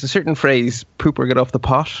 There's a certain phrase, "poop or get off the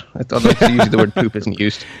pot." Although usually the word "poop" isn't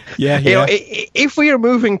used. Yeah. If we are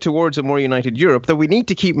moving towards a more united Europe, then we need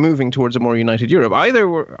to keep moving towards a more united Europe. Either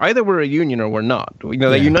we're a union or we're not.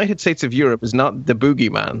 The United States of Europe is not the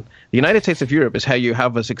boogeyman. The United States of Europe is how you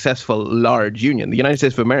have a successful large union. The United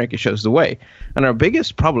States of America shows the way, and our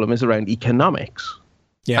biggest problem is around economics.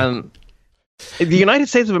 Yeah. And the United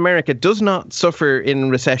States of America does not suffer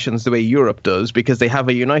in recessions the way Europe does, because they have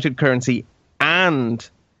a united currency and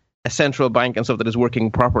a central bank and stuff that is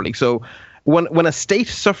working properly. So when a state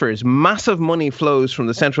suffers, massive money flows from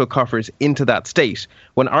the central coffers into that state.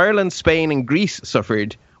 When Ireland, Spain and Greece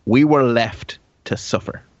suffered, we were left to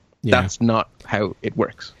suffer. Yeah. That's not how it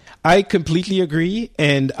works. I completely agree,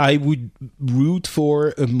 and I would root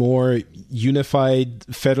for a more unified,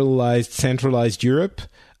 federalized, centralized Europe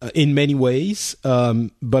in many ways,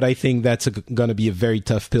 but I think that's going to be a very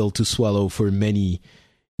tough pill to swallow for many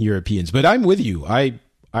Europeans. But I'm with you. I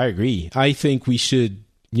agree. I think we should,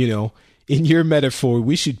 in your metaphor,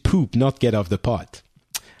 we should poop, not get off the pot.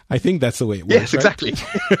 I think that's the way it works. Yes, exactly.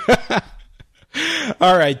 Right?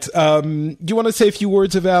 All right. Do you want to say a few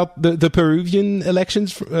words about the Peruvian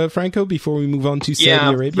elections, Franco, before we move on to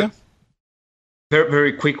Saudi Arabia? Very,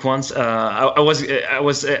 very quick ones. I was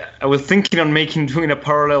thinking on doing a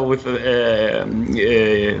parallel with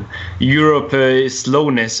Europe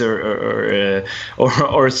slowness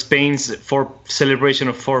or Spain's celebration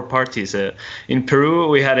of four parties. In Peru,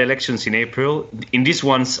 we had elections in April. In these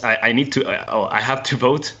ones, I have to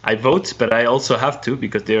vote. I vote, but I also have to,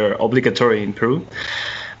 because they are obligatory in Peru.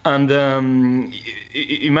 And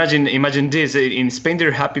imagine this. In Spain,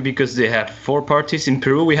 they're happy because they had four parties. In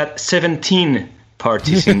Peru, we had 17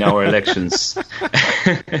 parties in our elections.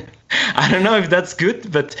 I don't know if that's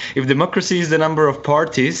good, but if democracy is the number of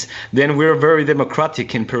parties, then we're very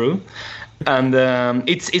democratic in Peru. And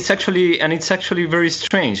it's actually very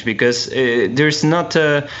strange, because there's not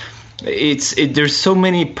there's so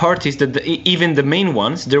many parties that even the main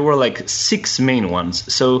ones, there were like 6 main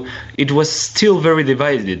ones, so it was still very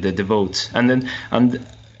divided, the vote. And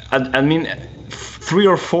I mean, 3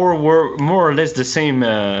 or 4 were more or less the same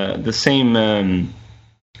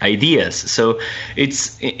ideas. So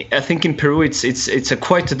I think in Peru it's a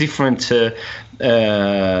quite a different way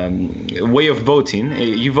of voting.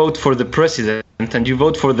 You vote for the president and you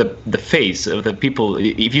vote for the face of the people.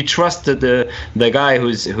 If you trust the guy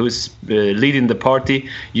who's leading the party,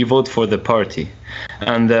 you vote for the party.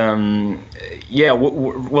 And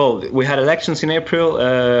well, we had elections in April.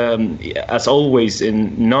 As always,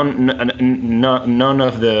 none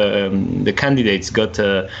of the candidates got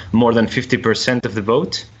more than 50% of the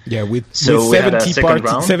vote. Yeah, with we had a second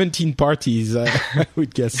round. 17 parties, I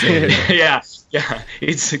would guess. So. Yeah,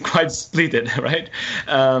 it's quite splitted, right?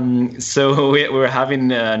 So we're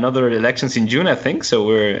having another elections in June, I think. So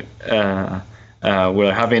we're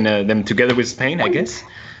having them together with Spain, I guess.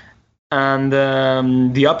 And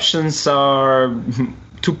the options are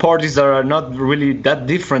two parties that are not really that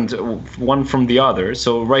different one from the other.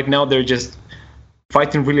 So right now they're just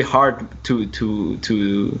fighting really hard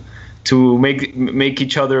to make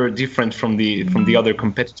each other different from the other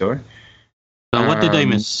competitor. What did I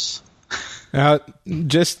miss?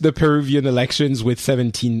 Just the Peruvian elections with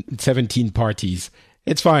 17 parties.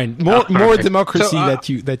 It's fine. More democracy so,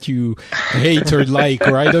 that you hate or like,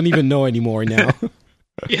 or I don't even know anymore now.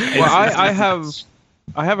 Well, I have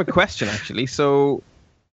a question actually. So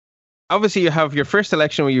obviously you have your first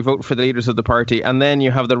election where you vote for the leaders of the party, and then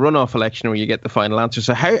you have the runoff election where you get the final answer.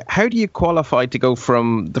 So how do you qualify to go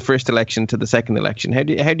from the first election to the second election? How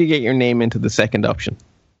do you get your name into the second option?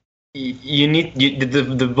 You need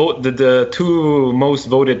the two most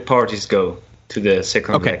voted parties go to the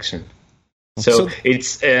second election. So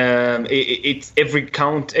it's every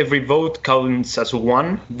vote counts as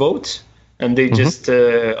one vote. And they just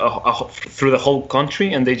through the whole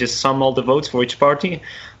country, and they just sum all the votes for each party,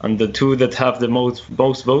 and the two that have the most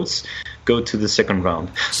votes go to the second round.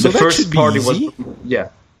 So the first party was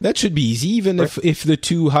that should be easy, even if the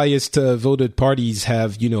two highest voted parties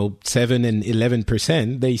have 7 and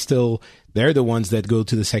 11%, they're the ones that go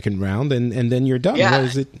to the second round, and then you're done. Yeah. Or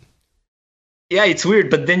is it? Yeah, it's weird,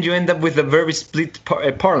 but then you end up with a very split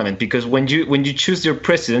parliament, because when you choose your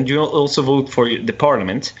president, you also vote for the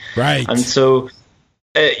parliament, right? And so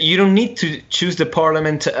you don't need to choose the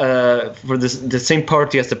parliament for the same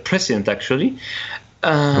party as the president, actually.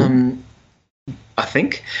 I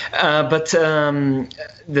think, but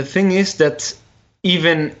the thing is that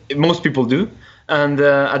even most people do, and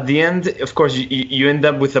at the end, of course, you end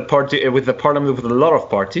up with a parliament with a lot of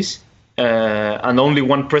parties. And only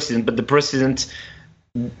one president, but the president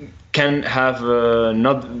can have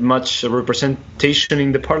not much representation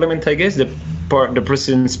in the parliament, I guess, the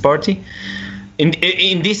president's party. In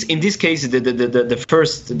this case, the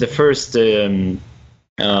first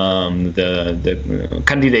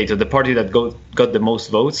candidate of the party that got the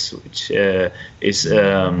most votes, which is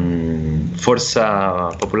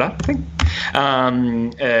Fuerza Popular, I think,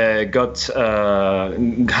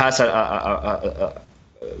 has a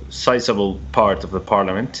sizable part of the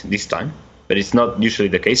parliament this time, but it's not usually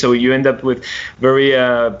the case. So you end up with very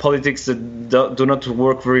politics that do not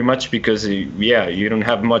work very much, because you don't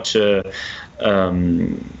have much. I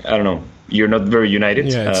don't know. You're not very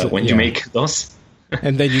united when you make those.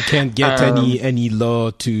 And then you can't get any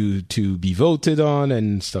law to be voted on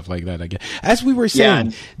and stuff like that. Again, as we were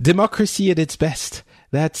saying, democracy at its best.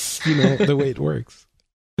 That's the way it works.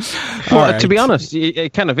 Well, to be honest,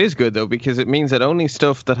 it kind of is good though, because it means that only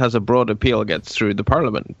stuff that has a broad appeal gets through the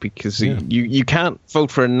parliament. Because you can't vote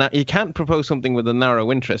for you can't propose something with a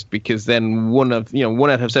narrow interest, because then one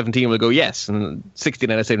out of 17 will go yes, and 16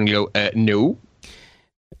 out of 17 will go no.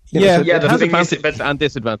 The thing is, and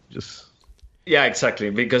disadvantages. Yeah, exactly.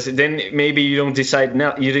 Because then maybe you don't decide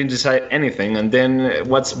now. You didn't decide anything, and then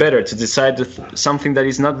what's better, to decide something that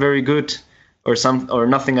is not very good, or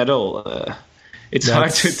nothing at all. It's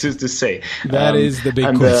hard to say. That is the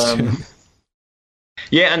big question.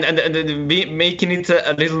 And making it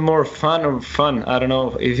a little more fun. I don't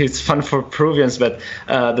know if it's fun for Peruvians, but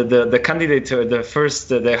the candidate, the first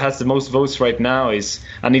that has the most votes right now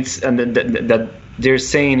that they're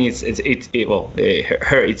saying it's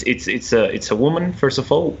a woman. First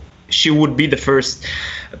of all, she would be the first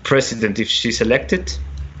president if she's elected.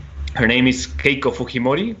 Her name is Keiko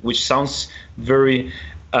Fujimori, which sounds very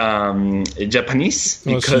Japanese,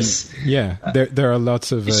 because there are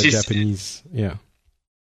lots of Japanese. There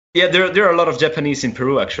are a lot of Japanese in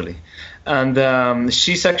Peru, actually, and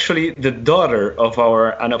she's actually the daughter of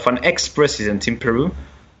an ex-president in Peru,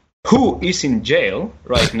 who is in jail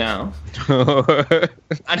right now,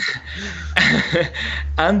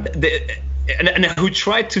 and who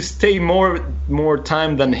tried to stay more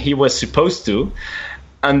time than he was supposed to.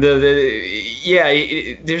 And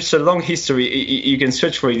there's a long history. You can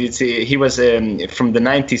search for it. He was from the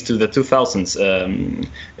 90s to the 2000s.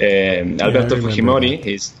 Alberto Fujimori.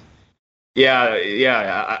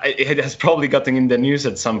 It has probably gotten in the news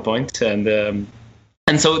at some point. And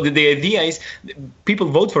so the idea is people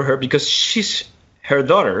vote for her because she's her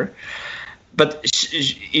daughter. but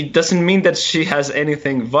it doesn't mean that she has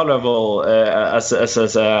anything valuable as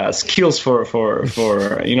skills for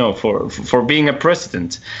being a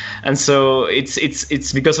president. And so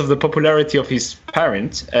it's because of the popularity of his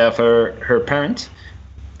parent, her parent,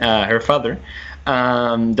 her father,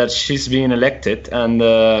 that she's being elected. And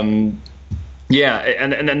and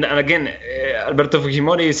again, Alberto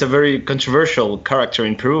Fujimori is a very controversial character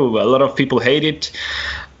in Peru. A lot of people hate it,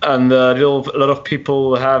 and a lot of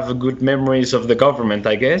people have good memories of the government,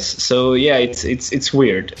 I guess. So yeah, it's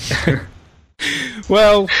weird.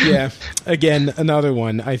 Well, yeah. Again, another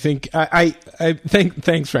one. I think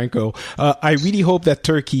thanks, Franco. I really hope that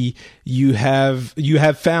Turkey, you have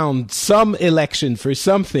found some election for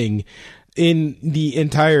something in the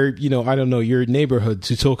entire, I don't know, your neighborhood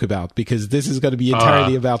to talk about, because this is going to be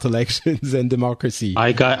entirely about elections and democracy.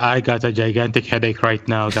 I got a gigantic headache right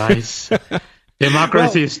now, guys.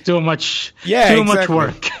 Democracy is too much much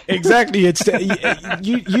work. Exactly. It's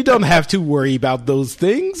you don't have to worry about those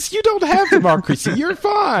things. You don't have democracy. You're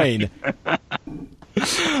fine.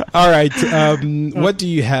 All right. What do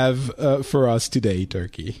you have for us today,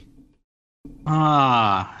 Turkey?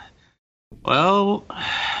 Well,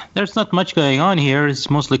 there's not much going on here. It's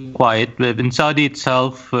mostly quiet. In Saudi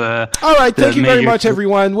itself... All right, thank you very much,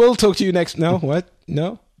 everyone. We'll talk to you next... No, what?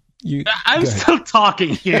 No? I'm still talking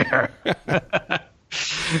here.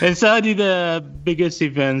 In Saudi, the biggest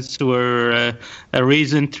events were a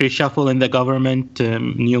recent reshuffle in the government,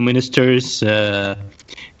 new ministers,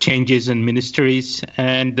 changes in ministries,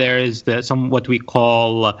 and there is what we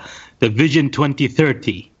call the Vision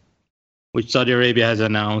 2030, which Saudi Arabia has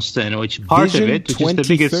announced, and which part Vision of it, which 2030? is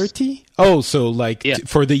the biggest... Oh, so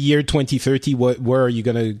for the year 2030, where are you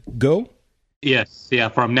going to go? Yes,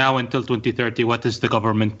 from now until 2030, what is the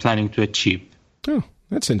government planning to achieve? Oh,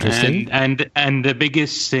 that's interesting. And the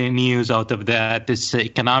biggest news out of that is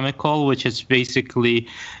economical, which is basically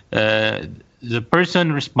the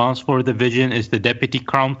person responsible for the vision is the deputy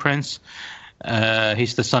crown prince.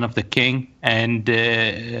 He's the son of the king, and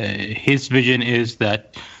his vision is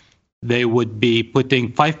that they would be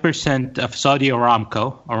putting 5% of Saudi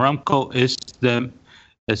Aramco. Aramco is the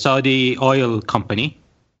Saudi oil company,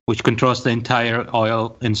 which controls the entire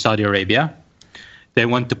oil in Saudi Arabia. They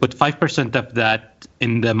want to put 5% of that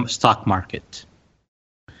in the stock market.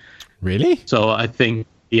 Really? So I think,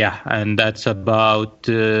 and that's about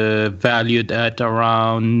valued at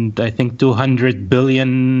around, I think, $200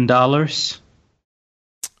 billion.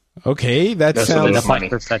 Okay, that's only the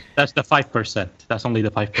 5%. That's the 5%. That's only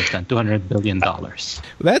the 5%. $200 billion.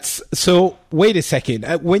 So. Wait a second.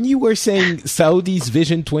 When you were saying Saudi's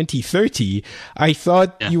Vision 2030, I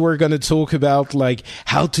thought you were going to talk about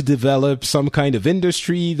how to develop some kind of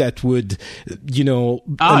industry that would,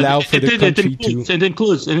 allow for the country to. It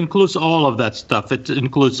includes all of that stuff. It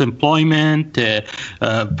includes employment,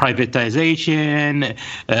 privatization,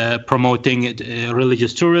 promoting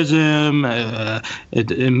religious tourism,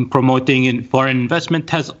 promoting foreign investment.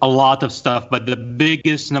 Has a lot of stuff, but the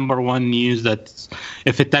biggest number one news that,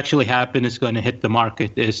 if it actually happened, is going to hit the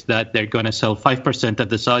market is that they're going to sell 5% of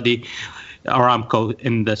the Saudi Aramco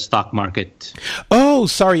in the stock market. Oh,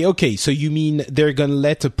 sorry. Okay, so you mean they're going to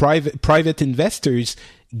let the private investors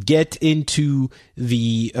get into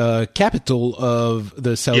the capital of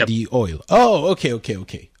the Saudi oil? Oh,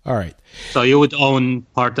 okay. All right. So you would own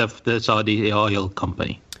part of the Saudi oil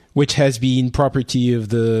company, which has been property of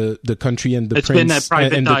the country and the prince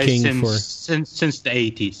and the king since the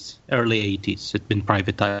 80s, early 80s. It's been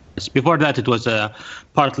privatized. Before that, it was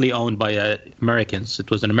partly owned by Americans. It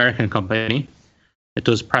was an American company. It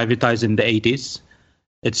was privatized in the 80s.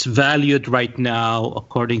 It's valued right now,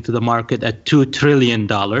 according to the market, at $2 trillion.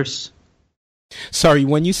 Sorry,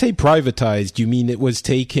 when you say privatized, you mean it was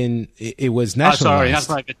taken, it was nationalized?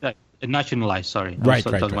 Sorry, not privatized. Nationalized, sorry. Right.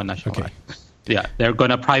 Nationalized. Okay. Yeah, they're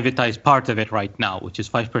going to privatize part of it right now, which is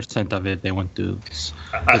 5% of it they want to...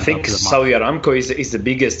 I think Saudi Aramco is the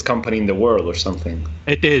biggest company in the world or something.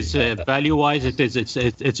 It is. Value-wise, it is.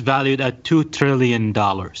 It's valued at $2 trillion.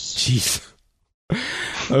 Jeez.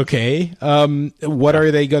 Okay. What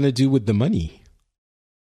are they going to do with the money?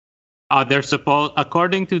 They're supposed,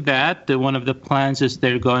 according to that, one of the plans is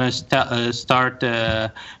they're going to start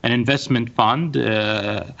an investment fund,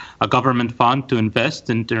 a government fund to invest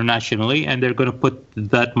internationally, and they're going to put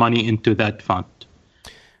that money into that fund.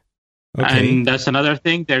 Okay. And that's another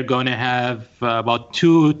thing. They're going to have about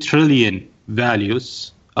 2 trillion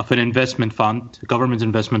values of an investment fund, a government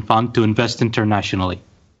investment fund, to invest internationally.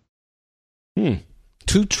 2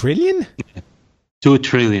 trillion? $2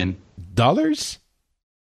 trillion.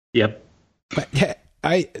 Yep.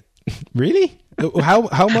 Really? How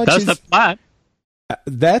much That's the plan.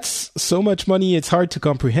 That's so much money, it's hard to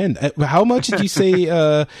comprehend. How much did you say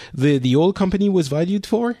the old company was valued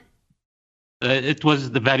for? It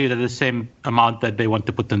was the valued at the same amount that they want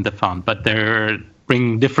to put in the fund, but they're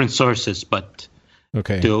bringing different sources. But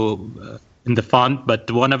in the fund,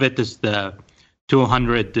 but one of it is the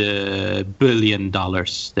 $200 billion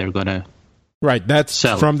they're gonna that's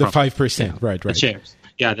sell from the 5%, right? The shares,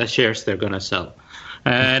 the shares they're gonna sell.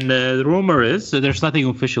 And the rumor is there's nothing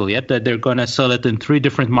official yet that they're gonna sell it in 3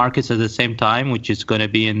 different markets at the same time, which is gonna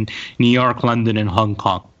be in New York, London, and Hong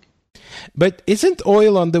Kong. But isn't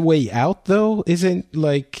oil on the way out, though? Isn't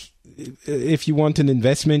like if you want an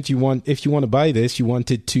investment, if you want to buy this, you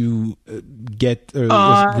want it to get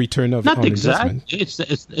a return of not investment? It's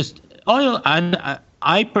oil, and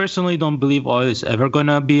I personally don't believe oil is ever going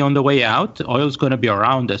to be on the way out. Oil is going to be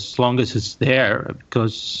around as long as it's there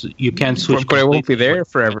because you can't switch. But it won't be there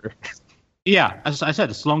forever. Yeah, as I said,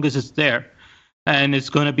 as long as it's there. And it's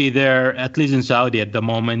going to be there, at least in Saudi at the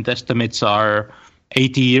moment. Estimates are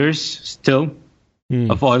 80 years still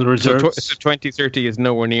of oil reserves. So 2030 is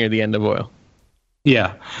nowhere near the end of oil.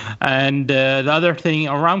 Yeah. And the other thing,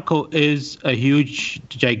 Aramco is a huge,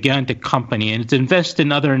 gigantic company, and it's invested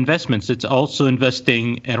in other investments. It's also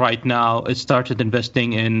investing right now. It started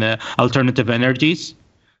investing in alternative energies.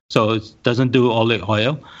 So it doesn't do only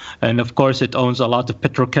oil. And, of course, it owns a lot of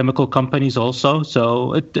petrochemical companies also.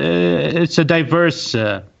 So it's a diverse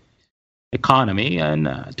economy.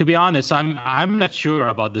 And to be honest, I'm not sure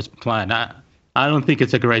about this plan. I don't think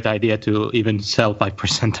it's a great idea to even sell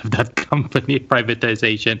 5% of that company,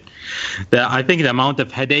 privatization. I think the amount of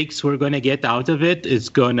headaches we're going to get out of it is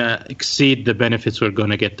going to exceed the benefits we're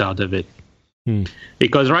going to get out of it.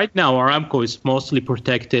 Because right now, Aramco is mostly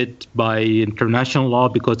protected by international law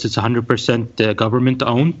because it's 100%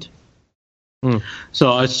 government-owned.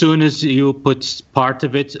 So as soon as you put part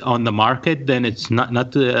of it on the market, then it's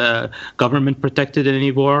not government protected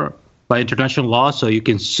anymore by international law. So you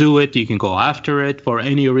can sue it, you can go after it for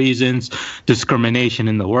any reasons, discrimination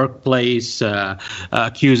in the workplace,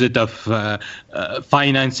 accuse it of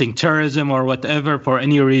financing terrorism or whatever. For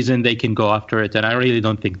any reason, they can go after it. And I really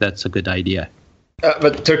don't think that's a good idea.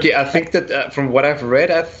 But Turkey, I think that from what I've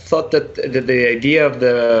read, I thought that the idea of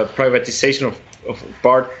the privatization of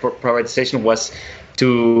part privatization was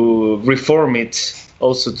to reform it,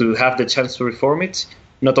 also to have the chance to reform it,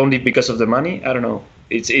 not only because of the money. I don't know.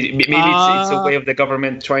 Maybe it's a way of the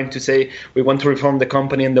government trying to say we want to reform the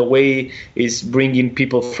company, and the way is bringing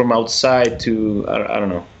people from outside to I don't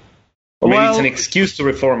know. Or maybe it's an excuse to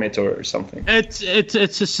reform it or something. It's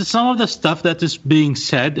some of the stuff that is being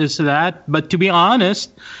said is that, but to be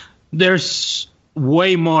honest, there's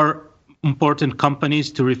way more important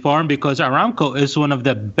companies to reform because Aramco is one of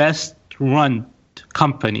the best run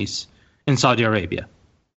companies in Saudi Arabia.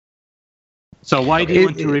 So why do you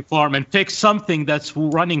want to reform and fix something that's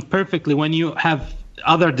running perfectly when you have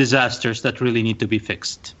other disasters that really need to be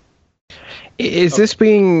fixed? Is this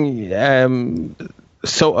being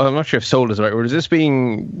so? I'm not sure if sold is the right word. Is this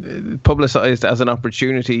being publicized as an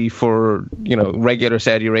opportunity for regular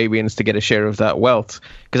Saudi Arabians to get a share of that wealth?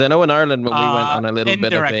 Because I know in Ireland when we went on a little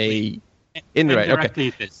bit of a indirectly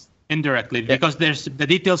it is. Indirectly, because the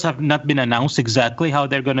details have not been announced exactly how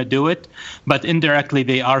they're going to do it, but indirectly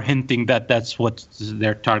they are hinting that that's what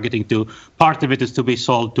they're targeting to. Part of it is to be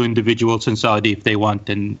sold to individuals in Saudi if they want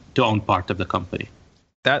and to own part of the company.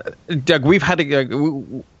 Doug, we've had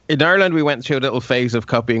in Ireland we went through a little phase of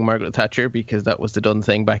copying Margaret Thatcher because that was the done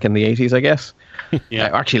thing back in the 80s, I guess.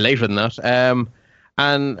 Actually later than that.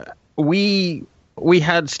 And we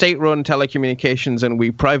had state-run telecommunications and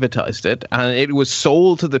we privatized it, and it was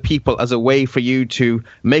sold to the people as a way for you to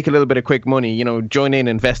make a little bit of quick money, join in,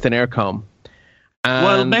 invest in Aircom.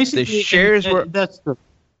 And basically, the shares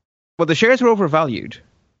the shares were overvalued.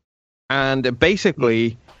 And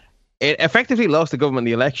basically, it effectively lost the government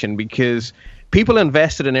the election because people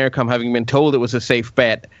invested in Aircom having been told it was a safe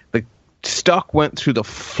bet. The stock went through the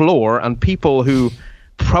floor, and people who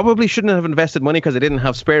probably shouldn't have invested money because they didn't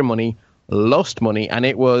have spare money lost money, and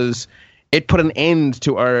it put an end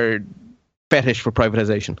to our fetish for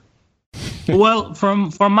privatization. Well,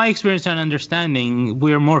 from my experience and understanding,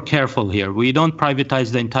 we're more careful here. We don't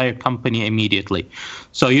privatize the entire company immediately.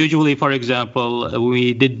 So usually, for example,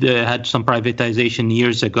 we had some privatization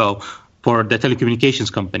years ago for the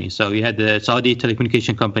telecommunications company. So we had the Saudi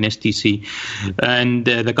telecommunication company, STC, and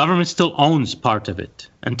the government still owns part of it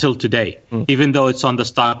until today. Even though it's on the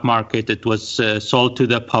stock market, it was sold to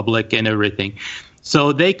the public and everything.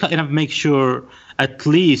 So they kind of make sure at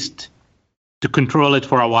least to control it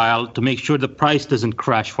for a while, to make sure the price doesn't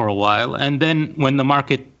crash for a while. And then when the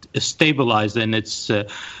market is stabilized and it's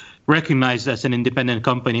recognized as an independent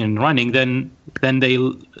company and running, then they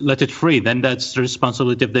let it free. Then that's the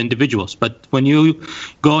responsibility of the individuals. But when you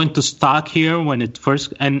go into stock here, when it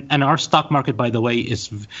first and our stock market, by the way, is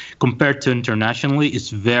compared to internationally,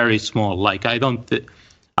 is very small. Like I don't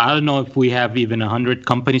know if we have even 100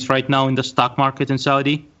 companies right now in the stock market in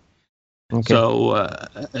Saudi. Okay.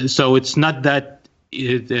 So it's not that.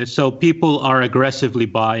 So people are aggressively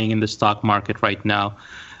buying in the stock market right now.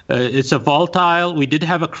 It's a volatile. We did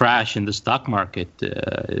have a crash in the stock market.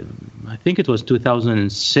 I think it was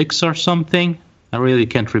 2006 or something. I really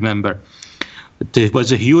can't remember. It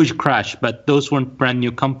was a huge crash, but those weren't brand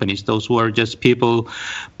new companies. Those were just people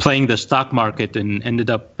playing the stock market and ended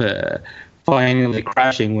up finally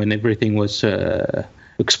crashing when everything was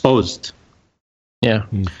exposed. Yeah.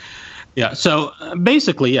 Yeah. So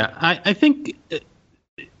basically, yeah, I think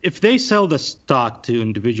if they sell the stock to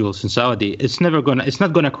individuals in Saudi, it's not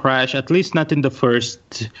gonna crash. At least not in the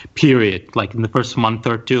first period, like in the first month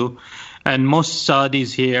or two. And most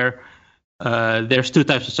Saudis here, there's two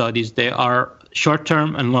types of Saudis. They are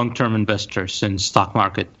short-term and long-term investors in stock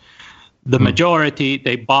market. The majority,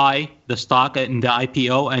 they buy the stock in the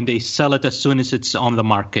IPO and they sell it as soon as it's on the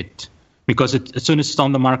market. Because as soon as it's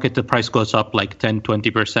on the market, the price goes up like 10,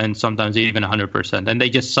 20%, sometimes even 100%. And they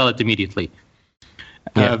just sell it immediately.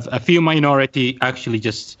 Yeah. A few minority actually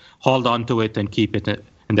just hold on to it and keep it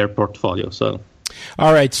in their portfolio. So,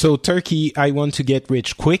 all right. So, Turkey, I want to get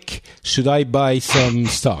rich quick. Should I buy some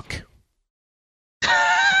stock?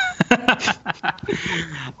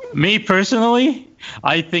 Me personally,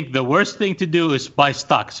 I think the worst thing to do is buy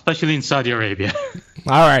stock, especially in Saudi Arabia.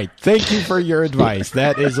 All right. Thank you for your advice.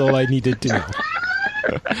 That is all I needed to know.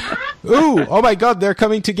 Ooh! Oh my God! They're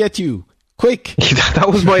coming to get you! Quick! that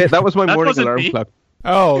was my morning alarm clock.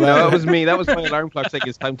 Oh, that was me. That was my alarm clock saying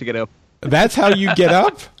it's time to get up. That's how you get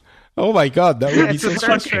up? Oh my God, that would be so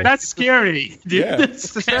stressful. That's scary. Yeah.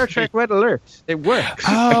 It's the Star Trek red alert. It works.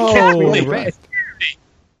 Oh, right.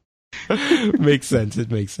 Makes sense. It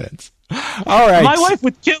makes sense. All right. My wife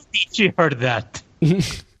would kill me if she heard that.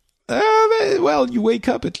 Well, you wake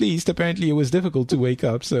up at least. Apparently, it was difficult to wake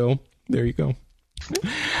up, so there you go.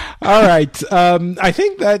 All right. I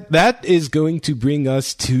think that is going to bring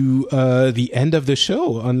us to the end of the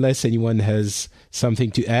show. Unless anyone has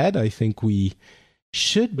something to add, I think we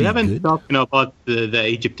should be. We haven't good. talked about the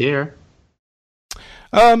Egypt Air.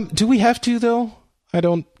 Do we have to though? I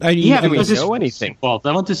mean, do we know anything? Well,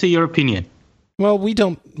 I want to see your opinion. Well, we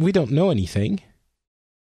don't know anything.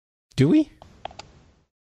 Do we?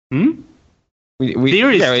 We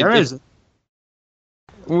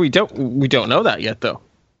don't know that yet, though.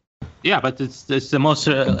 Yeah, but it's the most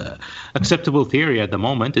acceptable theory at the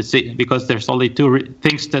moment. It's because there's only two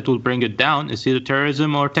things that will bring it down: it's either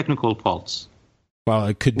terrorism or technical faults. Well,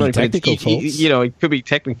 it could be technical faults. It could be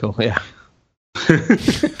technical. Yeah.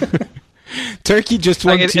 Turkey just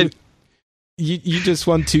wants to. You just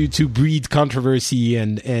want to breed controversy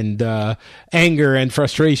and anger and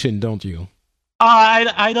frustration, don't you?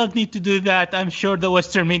 I don't need to do that. I'm sure the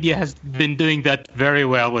Western media has been doing that very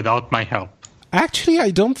well without my help. Actually,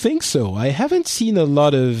 I don't think so. I haven't seen a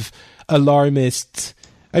lot of alarmist.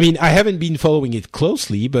 I mean, I haven't been following it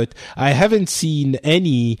closely, but I haven't seen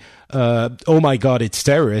any "oh my God, it's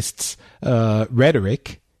terrorists"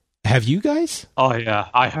 rhetoric. Have you guys? Oh yeah,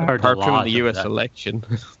 I heard apart a lot from the U.S. that. election.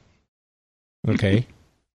 Okay,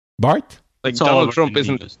 Bart. Like Donald Trump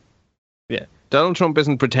isn't. Yeah, Donald Trump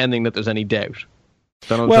isn't pretending that there's any doubt.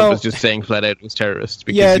 Trump is just saying flat out it was terrorists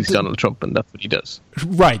because he's Donald Trump and that's what he does.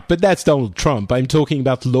 Right, but that's Donald Trump. I'm talking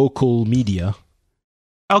about local media.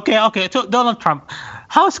 Okay. So Donald Trump,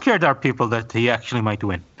 how scared are people that he actually might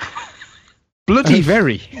win? Bloody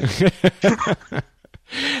very.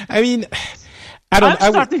 I mean, I'm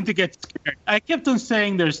starting to get scared. I kept on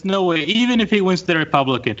saying there's no way, even if he wins the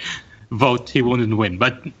Republican vote, he wouldn't win.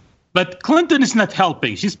 But Clinton is not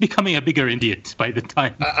helping. She's becoming a bigger idiot by the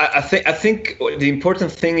time. I think the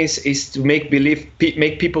important thing is to make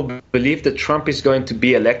people believe that Trump is going to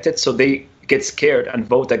be elected, so they get scared and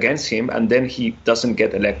vote against him, and then he doesn't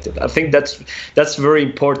get elected. I think that's very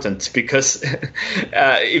important because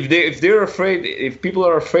if people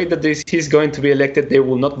are afraid that he's going to be elected, they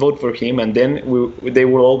will not vote for him, and then they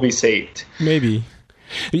will all be saved. Maybe.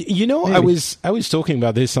 You know, maybe. I was talking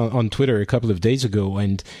about this on Twitter a couple of days ago,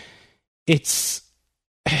 and it's,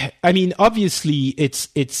 I mean, obviously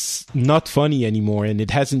it's not funny anymore, and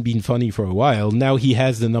it hasn't been funny for a while. Now he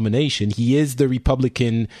has the nomination. He is the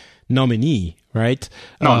Republican nominee, right?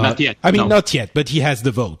 No, not yet. I mean, not yet, but he has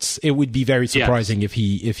the votes. It would be very surprising if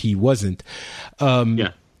he wasn't.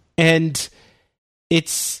 And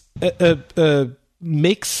it's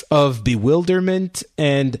mix of bewilderment,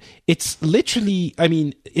 and it's literally, I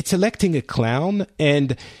mean, it's electing a clown,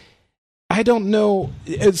 and I don't know.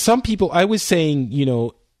 Some people, I was saying, you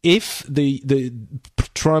know, if the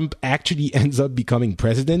Trump actually ends up becoming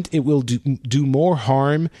president, it will do more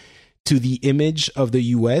harm to the image of the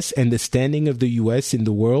U.S. and the standing of the U.S. in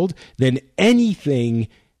the world than anything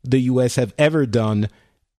the U.S. have ever done,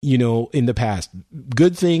 you know, in the past.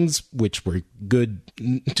 Good things, which were good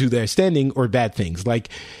to their standing, or bad things. Like,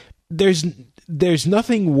 there's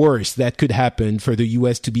nothing worse that could happen for the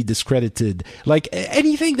U.S. to be discredited. Like,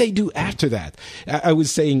 anything they do after that. I was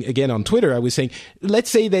saying, again, on Twitter, I was saying, let's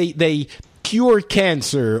say they cure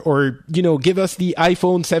cancer, or, you know, give us the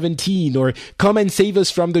iPhone 17, or come and save us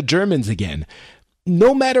from the Germans again.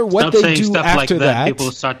 No matter what they do after that,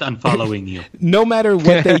 people start unfollowing you. No matter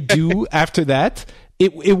what they do after that,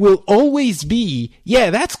 it will always be, yeah,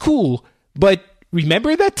 that's cool, but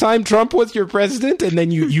remember that time Trump was your president? And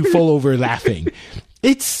then you fall over laughing.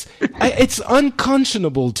 It's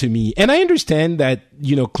unconscionable to me. And I understand that,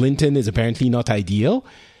 you know, Clinton is apparently not ideal,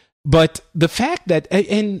 but the fact that,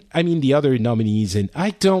 and I mean the other nominees, and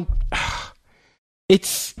I don't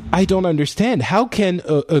understand. How can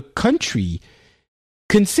a country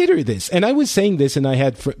consider this? And I was saying this, and I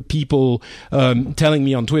had people telling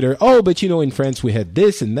me on Twitter, oh, but you know, in France we had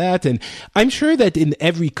this and that. And I'm sure that in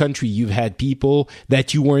every country you've had people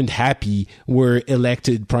that you weren't happy were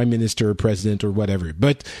elected prime minister or president or whatever.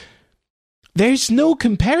 But there's no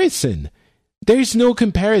comparison. There's no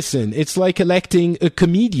comparison. It's like electing a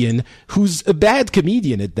comedian who's a bad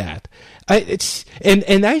comedian at that.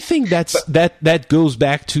 And I think that goes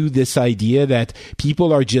back to this idea that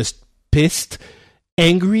people are just pissed,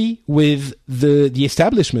 angry with the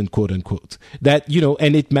establishment, quote unquote, that, you know,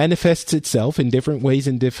 and it manifests itself in different ways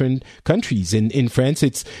in different countries. In France,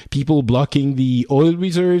 it's people blocking the oil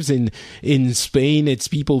reserves. In Spain, it's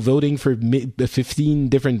people voting for 15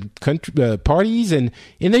 different parties. And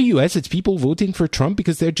in the US, it's people voting for Trump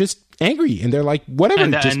because they're just angry, and they're like, whatever.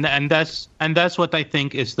 And that's what I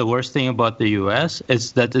think is the worst thing about the US,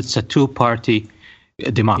 is that it's a two-party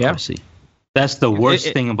democracy. Yeah. That's the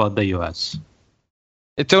worst thing about the US.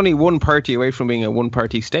 It's only one party away from being a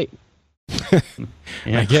one-party state.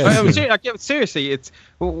 I guess. Seriously, it's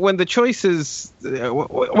when the choice is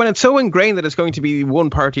when it's so ingrained that it's going to be one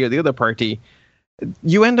party or the other party,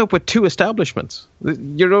 you end up with two establishments.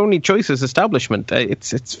 Your only choice is establishment.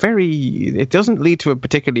 It doesn't lead to a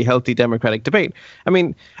particularly healthy democratic debate. I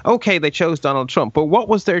mean, okay, they chose Donald Trump, but what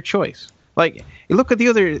was their choice? Like, you look at the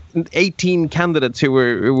other 18 candidates who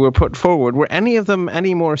were put forward. Were any of them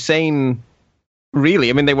any more sane? Really,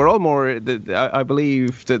 I mean, they were all more, I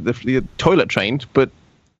believe, the toilet trained, but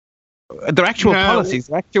their actual policies,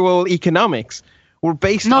 their actual economics were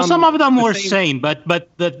based on... No, some of them were sane, but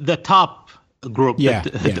the top group were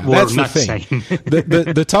not sane.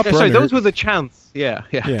 The top runner... Sorry, those were the chance. Yeah.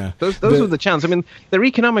 Those were the chance. I mean, their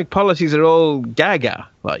economic policies are all gaga.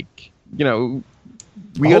 Like, you know,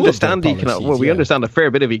 we understand economics. Well, we understand a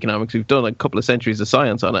fair bit of economics. We've done a couple of centuries of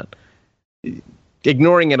science on it.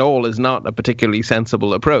 Ignoring it all is not a particularly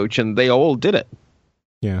sensible approach, and they all did it.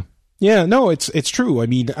 Yeah, no, it's true. I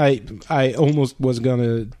mean, I almost was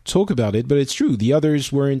gonna talk about it, but it's true. The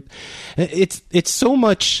others weren't. It's so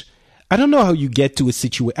much. I don't know how you get to a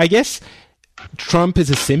situation. I guess Trump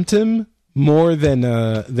is a symptom more than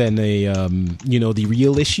a you know, the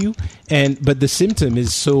real issue, but the symptom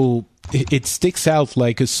is so it sticks out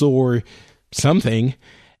like a sore something.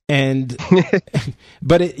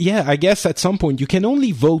 But I guess at some point you can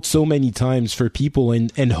only vote so many times for people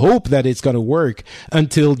and hope that it's going to work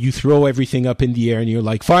until you throw everything up in the air and you're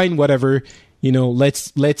like, fine, whatever, you know,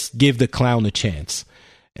 let's give the clown a chance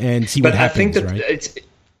and see what happens. But I think that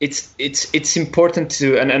it's important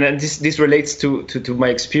to, and this relates to my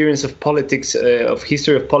experience of politics, of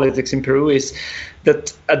history of politics in Peru, is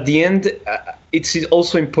that at the end, it's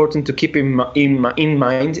also important to keep in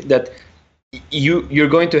mind that you're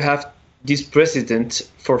going to have this president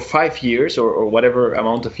for 5 years or whatever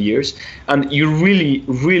amount of years, and you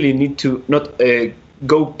really need to not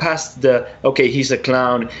go past the he's a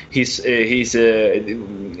clown,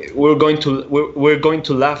 we're going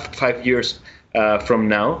to laugh 5 years from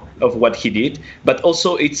now of what he did, but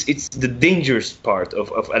also it's the dangerous part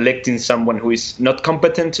of electing someone who is not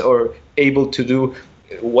competent or able to do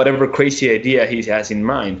whatever crazy idea he has in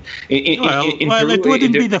mind. In Peru, it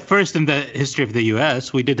wouldn't be the first in the history of the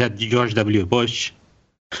U.S. We did have George W. Bush.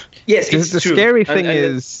 Yes, it's the true. scary thing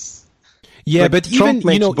is... Yeah, like, but Trump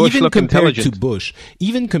even Bush even look compared to intelligent. Bush,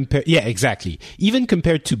 even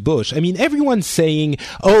compared to Bush, I mean, everyone's saying,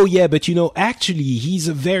 "Oh, yeah, but actually, he's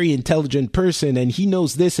a very intelligent person and he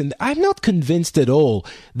knows this." And I'm not convinced at all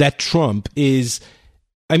that Trump is.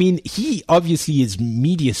 I mean, he obviously is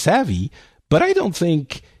media savvy, but I don't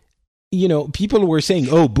think people were saying,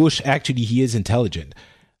 "Oh, Bush actually he is intelligent."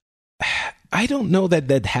 I don't know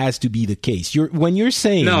that has to be the case. When you're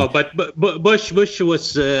saying no, but Bush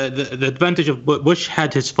was the advantage of Bush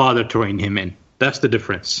had his father to rein him in. That's the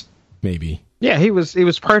difference. Maybe. Yeah, he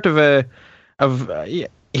was part of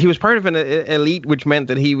he was part of an elite, which meant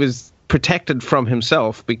that he was protected from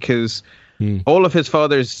himself because all of his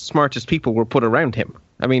father's smartest people were put around him.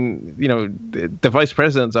 I mean, the vice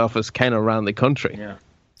president's office kind of ran the country. Yeah.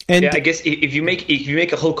 And I guess if you make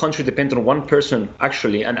a whole country depend on one person,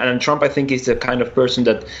 actually, and Trump, I think, is the kind of person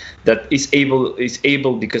that is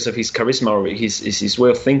able because of his charisma or his way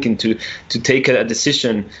of thinking to take a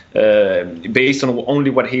decision based on only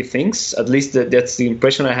what he thinks. At least that's the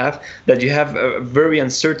impression I have, that you have a very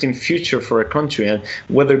uncertain future for a country, and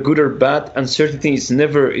whether good or bad, uncertainty is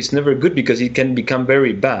never good because it can become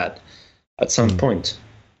very bad at some point.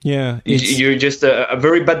 Yeah, you're just a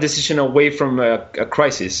very bad decision away from a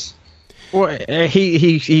crisis. Well,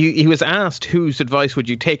 he was asked whose advice would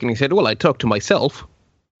you take, and he said, "Well, I talk to myself."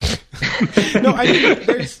 No, I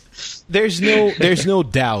mean, there's no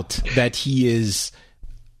doubt that he is.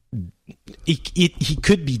 He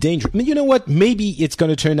could be dangerous. I mean, you know what? Maybe it's going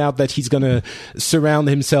to turn out that he's going to surround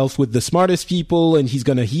himself with the smartest people and he's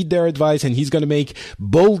going to heed their advice and he's going to make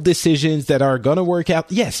bold decisions that are going to work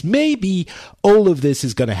out. Yes, maybe all of this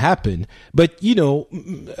is going to happen. But,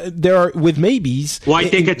 there are, with maybes. Why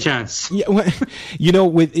take a chance? Yeah,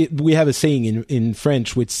 we have a saying in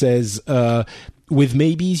French which says, with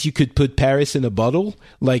maybes, you could put Paris in a bottle.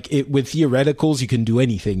 With theoreticals, you can do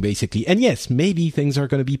anything, basically. And yes, maybe things are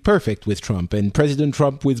going to be perfect with Trump. And President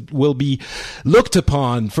Trump will be looked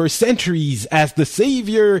upon for centuries as the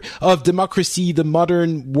savior of democracy, the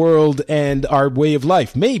modern world, and our way of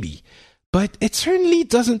life. Maybe. But it certainly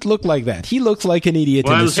doesn't look like that. He looks like an idiot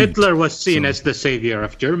in a suit. Hitler was seen as the savior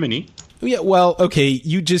of Germany. Yeah, well, okay,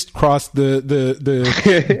 you just crossed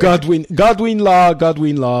the Godwin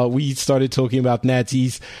law. We started talking about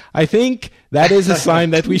Nazis. I think that is a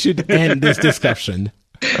sign that we should end this discussion.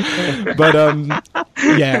 But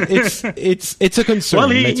yeah, it's a concern. Well,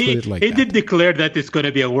 let's put it like that. He did declare that it's going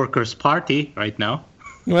to be a workers' party right now.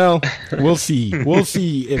 Well, we'll see. We'll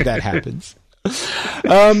see if that happens.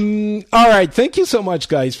 All right. Thank you so much,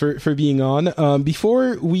 guys, for being on.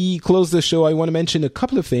 Before we close the show, I want to mention a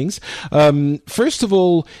couple of things. First of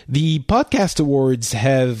all, the podcast awards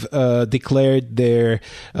have declared their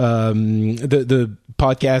the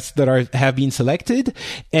podcasts that have been selected,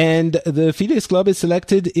 and the Phileas Club is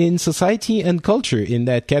selected in society and culture in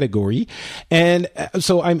that category. And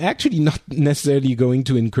so I'm actually not necessarily going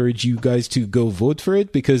to encourage you guys to go vote for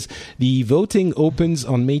it because the voting opens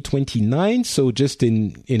on May 29th, so just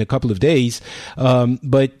in a couple of days.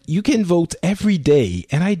 But you can vote every day,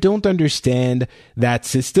 and I don't understand that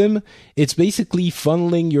system. It's basically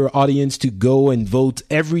funneling your audience to go and vote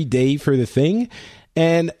every day for the thing.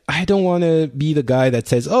 And I don't want to be the guy that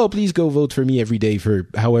says, "Oh, please go vote for me every day for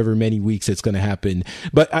however many weeks it's going to happen."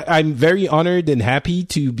 But I'm very honored and happy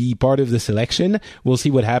to be part of the selection. We'll see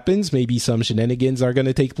what happens. Maybe some shenanigans are going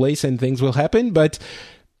to take place and things will happen. But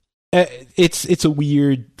it's a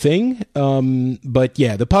weird thing. But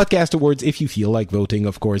yeah, the podcast awards, if you feel like voting,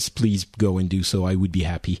 of course, please go and do so. I would be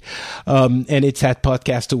happy. And it's at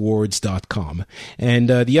podcastawards.com. And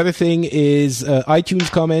the other thing is iTunes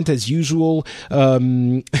comment as usual.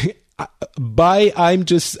 I'm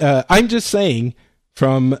just saying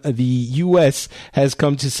from the US has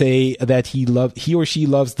come to say that he or she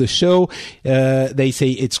loves the show. They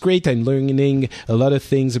say it's great. I'm learning a lot of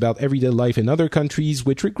things about everyday life in other countries,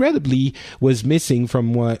 which regrettably was missing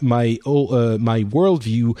from my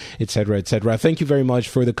worldview, etc., etc. Thank you very much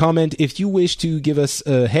for the comment. If you wish to give us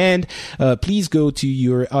a hand, please go to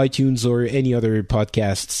your iTunes or any other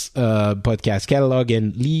podcast catalog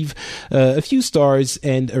and leave a few stars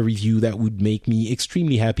and a review. That would make me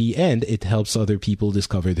extremely happy, and it helps other people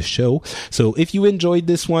discover the show. So if you enjoyed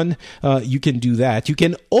this one, you can do that. You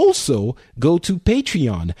can also go to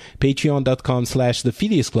patreon.com/the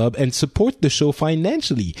Phileas Club and support the show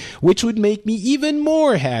financially, which would make me even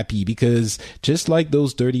more happy because just like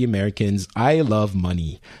those dirty Americans, I love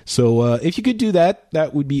money. So if you could do that,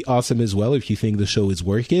 that would be awesome as well. If you think the show is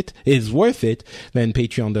worth it, then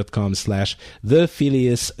patreon.com/the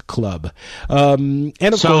Phileas Club. And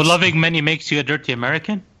of course, loving money makes you a dirty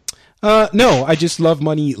American? No, I just love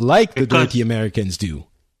money like the dirty Americans do.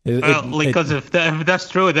 Because if that's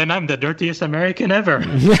true, then I'm the dirtiest American ever.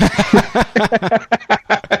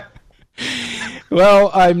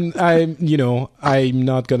 Well, I'm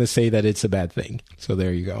not going to say that it's a bad thing. So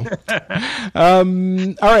there you go. All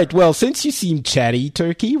right. Well, since you seem chatty,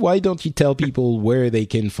 Turkey, why don't you tell people where they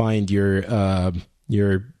can find your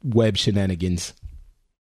web shenanigans?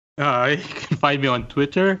 You can find me on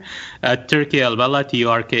Twitter at Turkey Albala,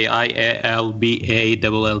 TurkiAlbaa.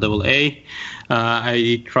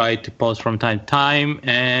 I try to post from time to time,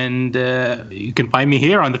 and you can find me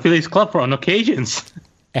here on the Phileas Club on occasions.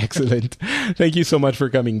 Excellent. Thank you so much for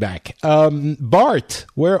coming back. Bart,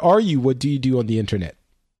 where are you? What do you do on the internet?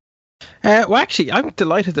 Well, actually, I'm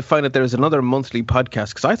delighted to find that there's another monthly podcast,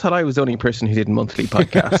 because I thought I was the only person who did monthly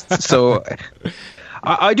podcasts. So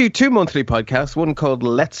I do 2 monthly podcasts, one called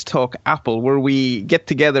Let's Talk Apple, where we get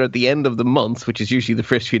together at the end of the month, which is usually the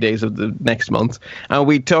first few days of the next month, and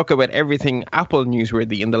we talk about everything Apple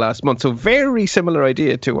newsworthy in the last month. So very similar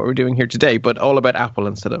idea to what we're doing here today, but all about Apple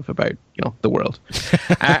instead of about, the world.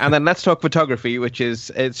 And then Let's Talk Photography, which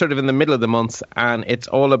is it's sort of in the middle of the month, and it's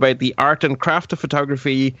all about the art and craft of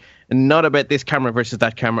photography, not about this camera versus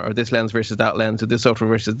that camera, or this lens versus that lens, or this software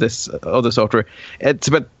versus this other software. It's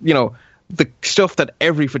about, the stuff that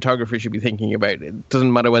every photographer should be thinking about. It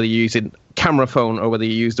doesn't matter whether you use a camera phone or whether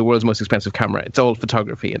you use the world's most expensive camera. It's all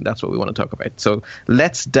photography, and that's what we want to talk about. So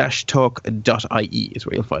let's-talk.ie is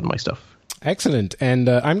where you'll find my stuff. Excellent. And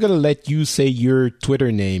I'm going to let you say your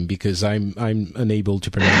Twitter name because I'm unable to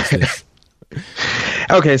pronounce this.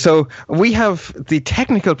 Okay, so we have the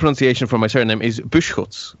technical pronunciation for my surname is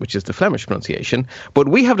Buschutz, which is the Flemish pronunciation, but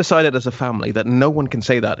we have decided as a family that no one can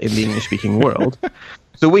say that in the English-speaking world.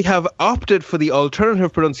 So we have opted for the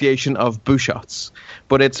alternative pronunciation of Buschutz,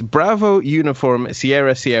 but it's Bravo Uniform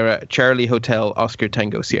Sierra Sierra Charlie Hotel Oscar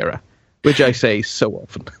Tango Sierra, which I say so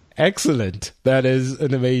often. Excellent. That is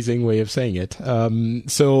an amazing way of saying it.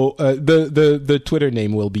 So the Twitter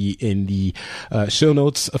name will be in the show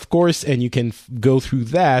notes, of course, and you can go through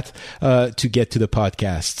that to get to the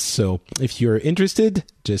podcast. So if you're interested,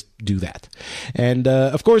 just do that. And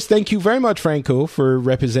of course, thank you very much, Franco, for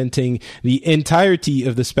representing the entirety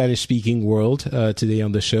of the Spanish-speaking world today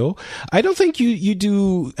on the show. I don't think you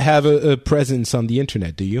do have a presence on the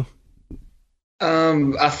internet, do you?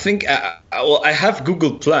 I think, I have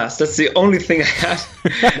Google Plus. That's the only thing I have.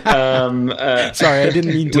 Sorry, I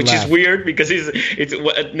didn't mean to which laugh. Is weird because it's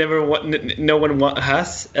no one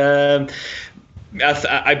has. I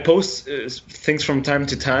post things from time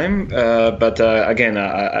to time, but again,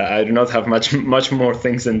 I do not have much more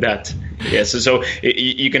things than that. Yeah, so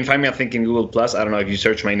you can find me, I think, in Google Plus. I don't know if you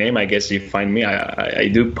search my name. I guess you find me. I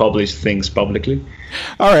do publish things publicly.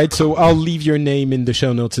 All right, so I'll leave your name in the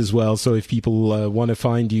show notes as well. So if people want to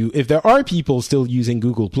find you, if there are people still using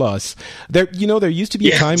Google Plus, there used to be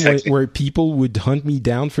a time where people would hunt me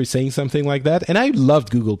down for saying something like that, and I loved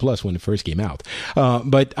Google Plus when it first came out.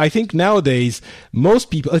 But I think nowadays most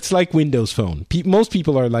people, it's like Windows Phone. Most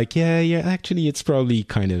people are like, yeah, actually, it's probably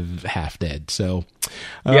kind of half dead. So.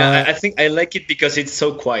 I think I like it because it's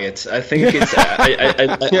so quiet. I think it's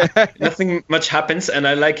nothing much happens, and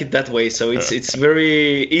I like it that way. So it's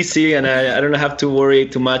very easy, and I don't have to worry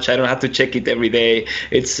too much. I don't have to check it every day.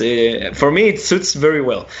 It's for me, it suits very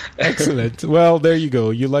well. Excellent. Well, there you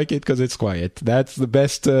go. You like it because it's quiet. That's the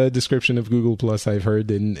best description of Google Plus I've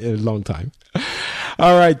heard in a long time.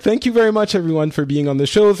 All right. Thank you very much, everyone, for being on the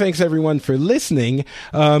show. Thanks, everyone, for listening.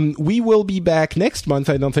 We will be back next month.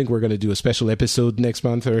 I don't think we're going to do a special episode next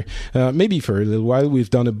month, or maybe for a little while. We've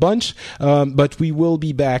done a bunch, but we will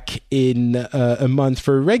be back in a month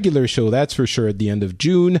for a regular show. That's for sure, at the end of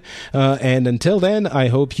June. And until then, I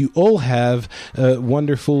hope you all have a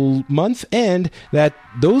wonderful month, and that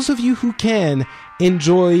those of you who can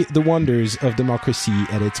enjoy the wonders of democracy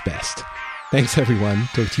at its best. Thanks, everyone.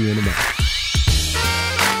 Talk to you in a month.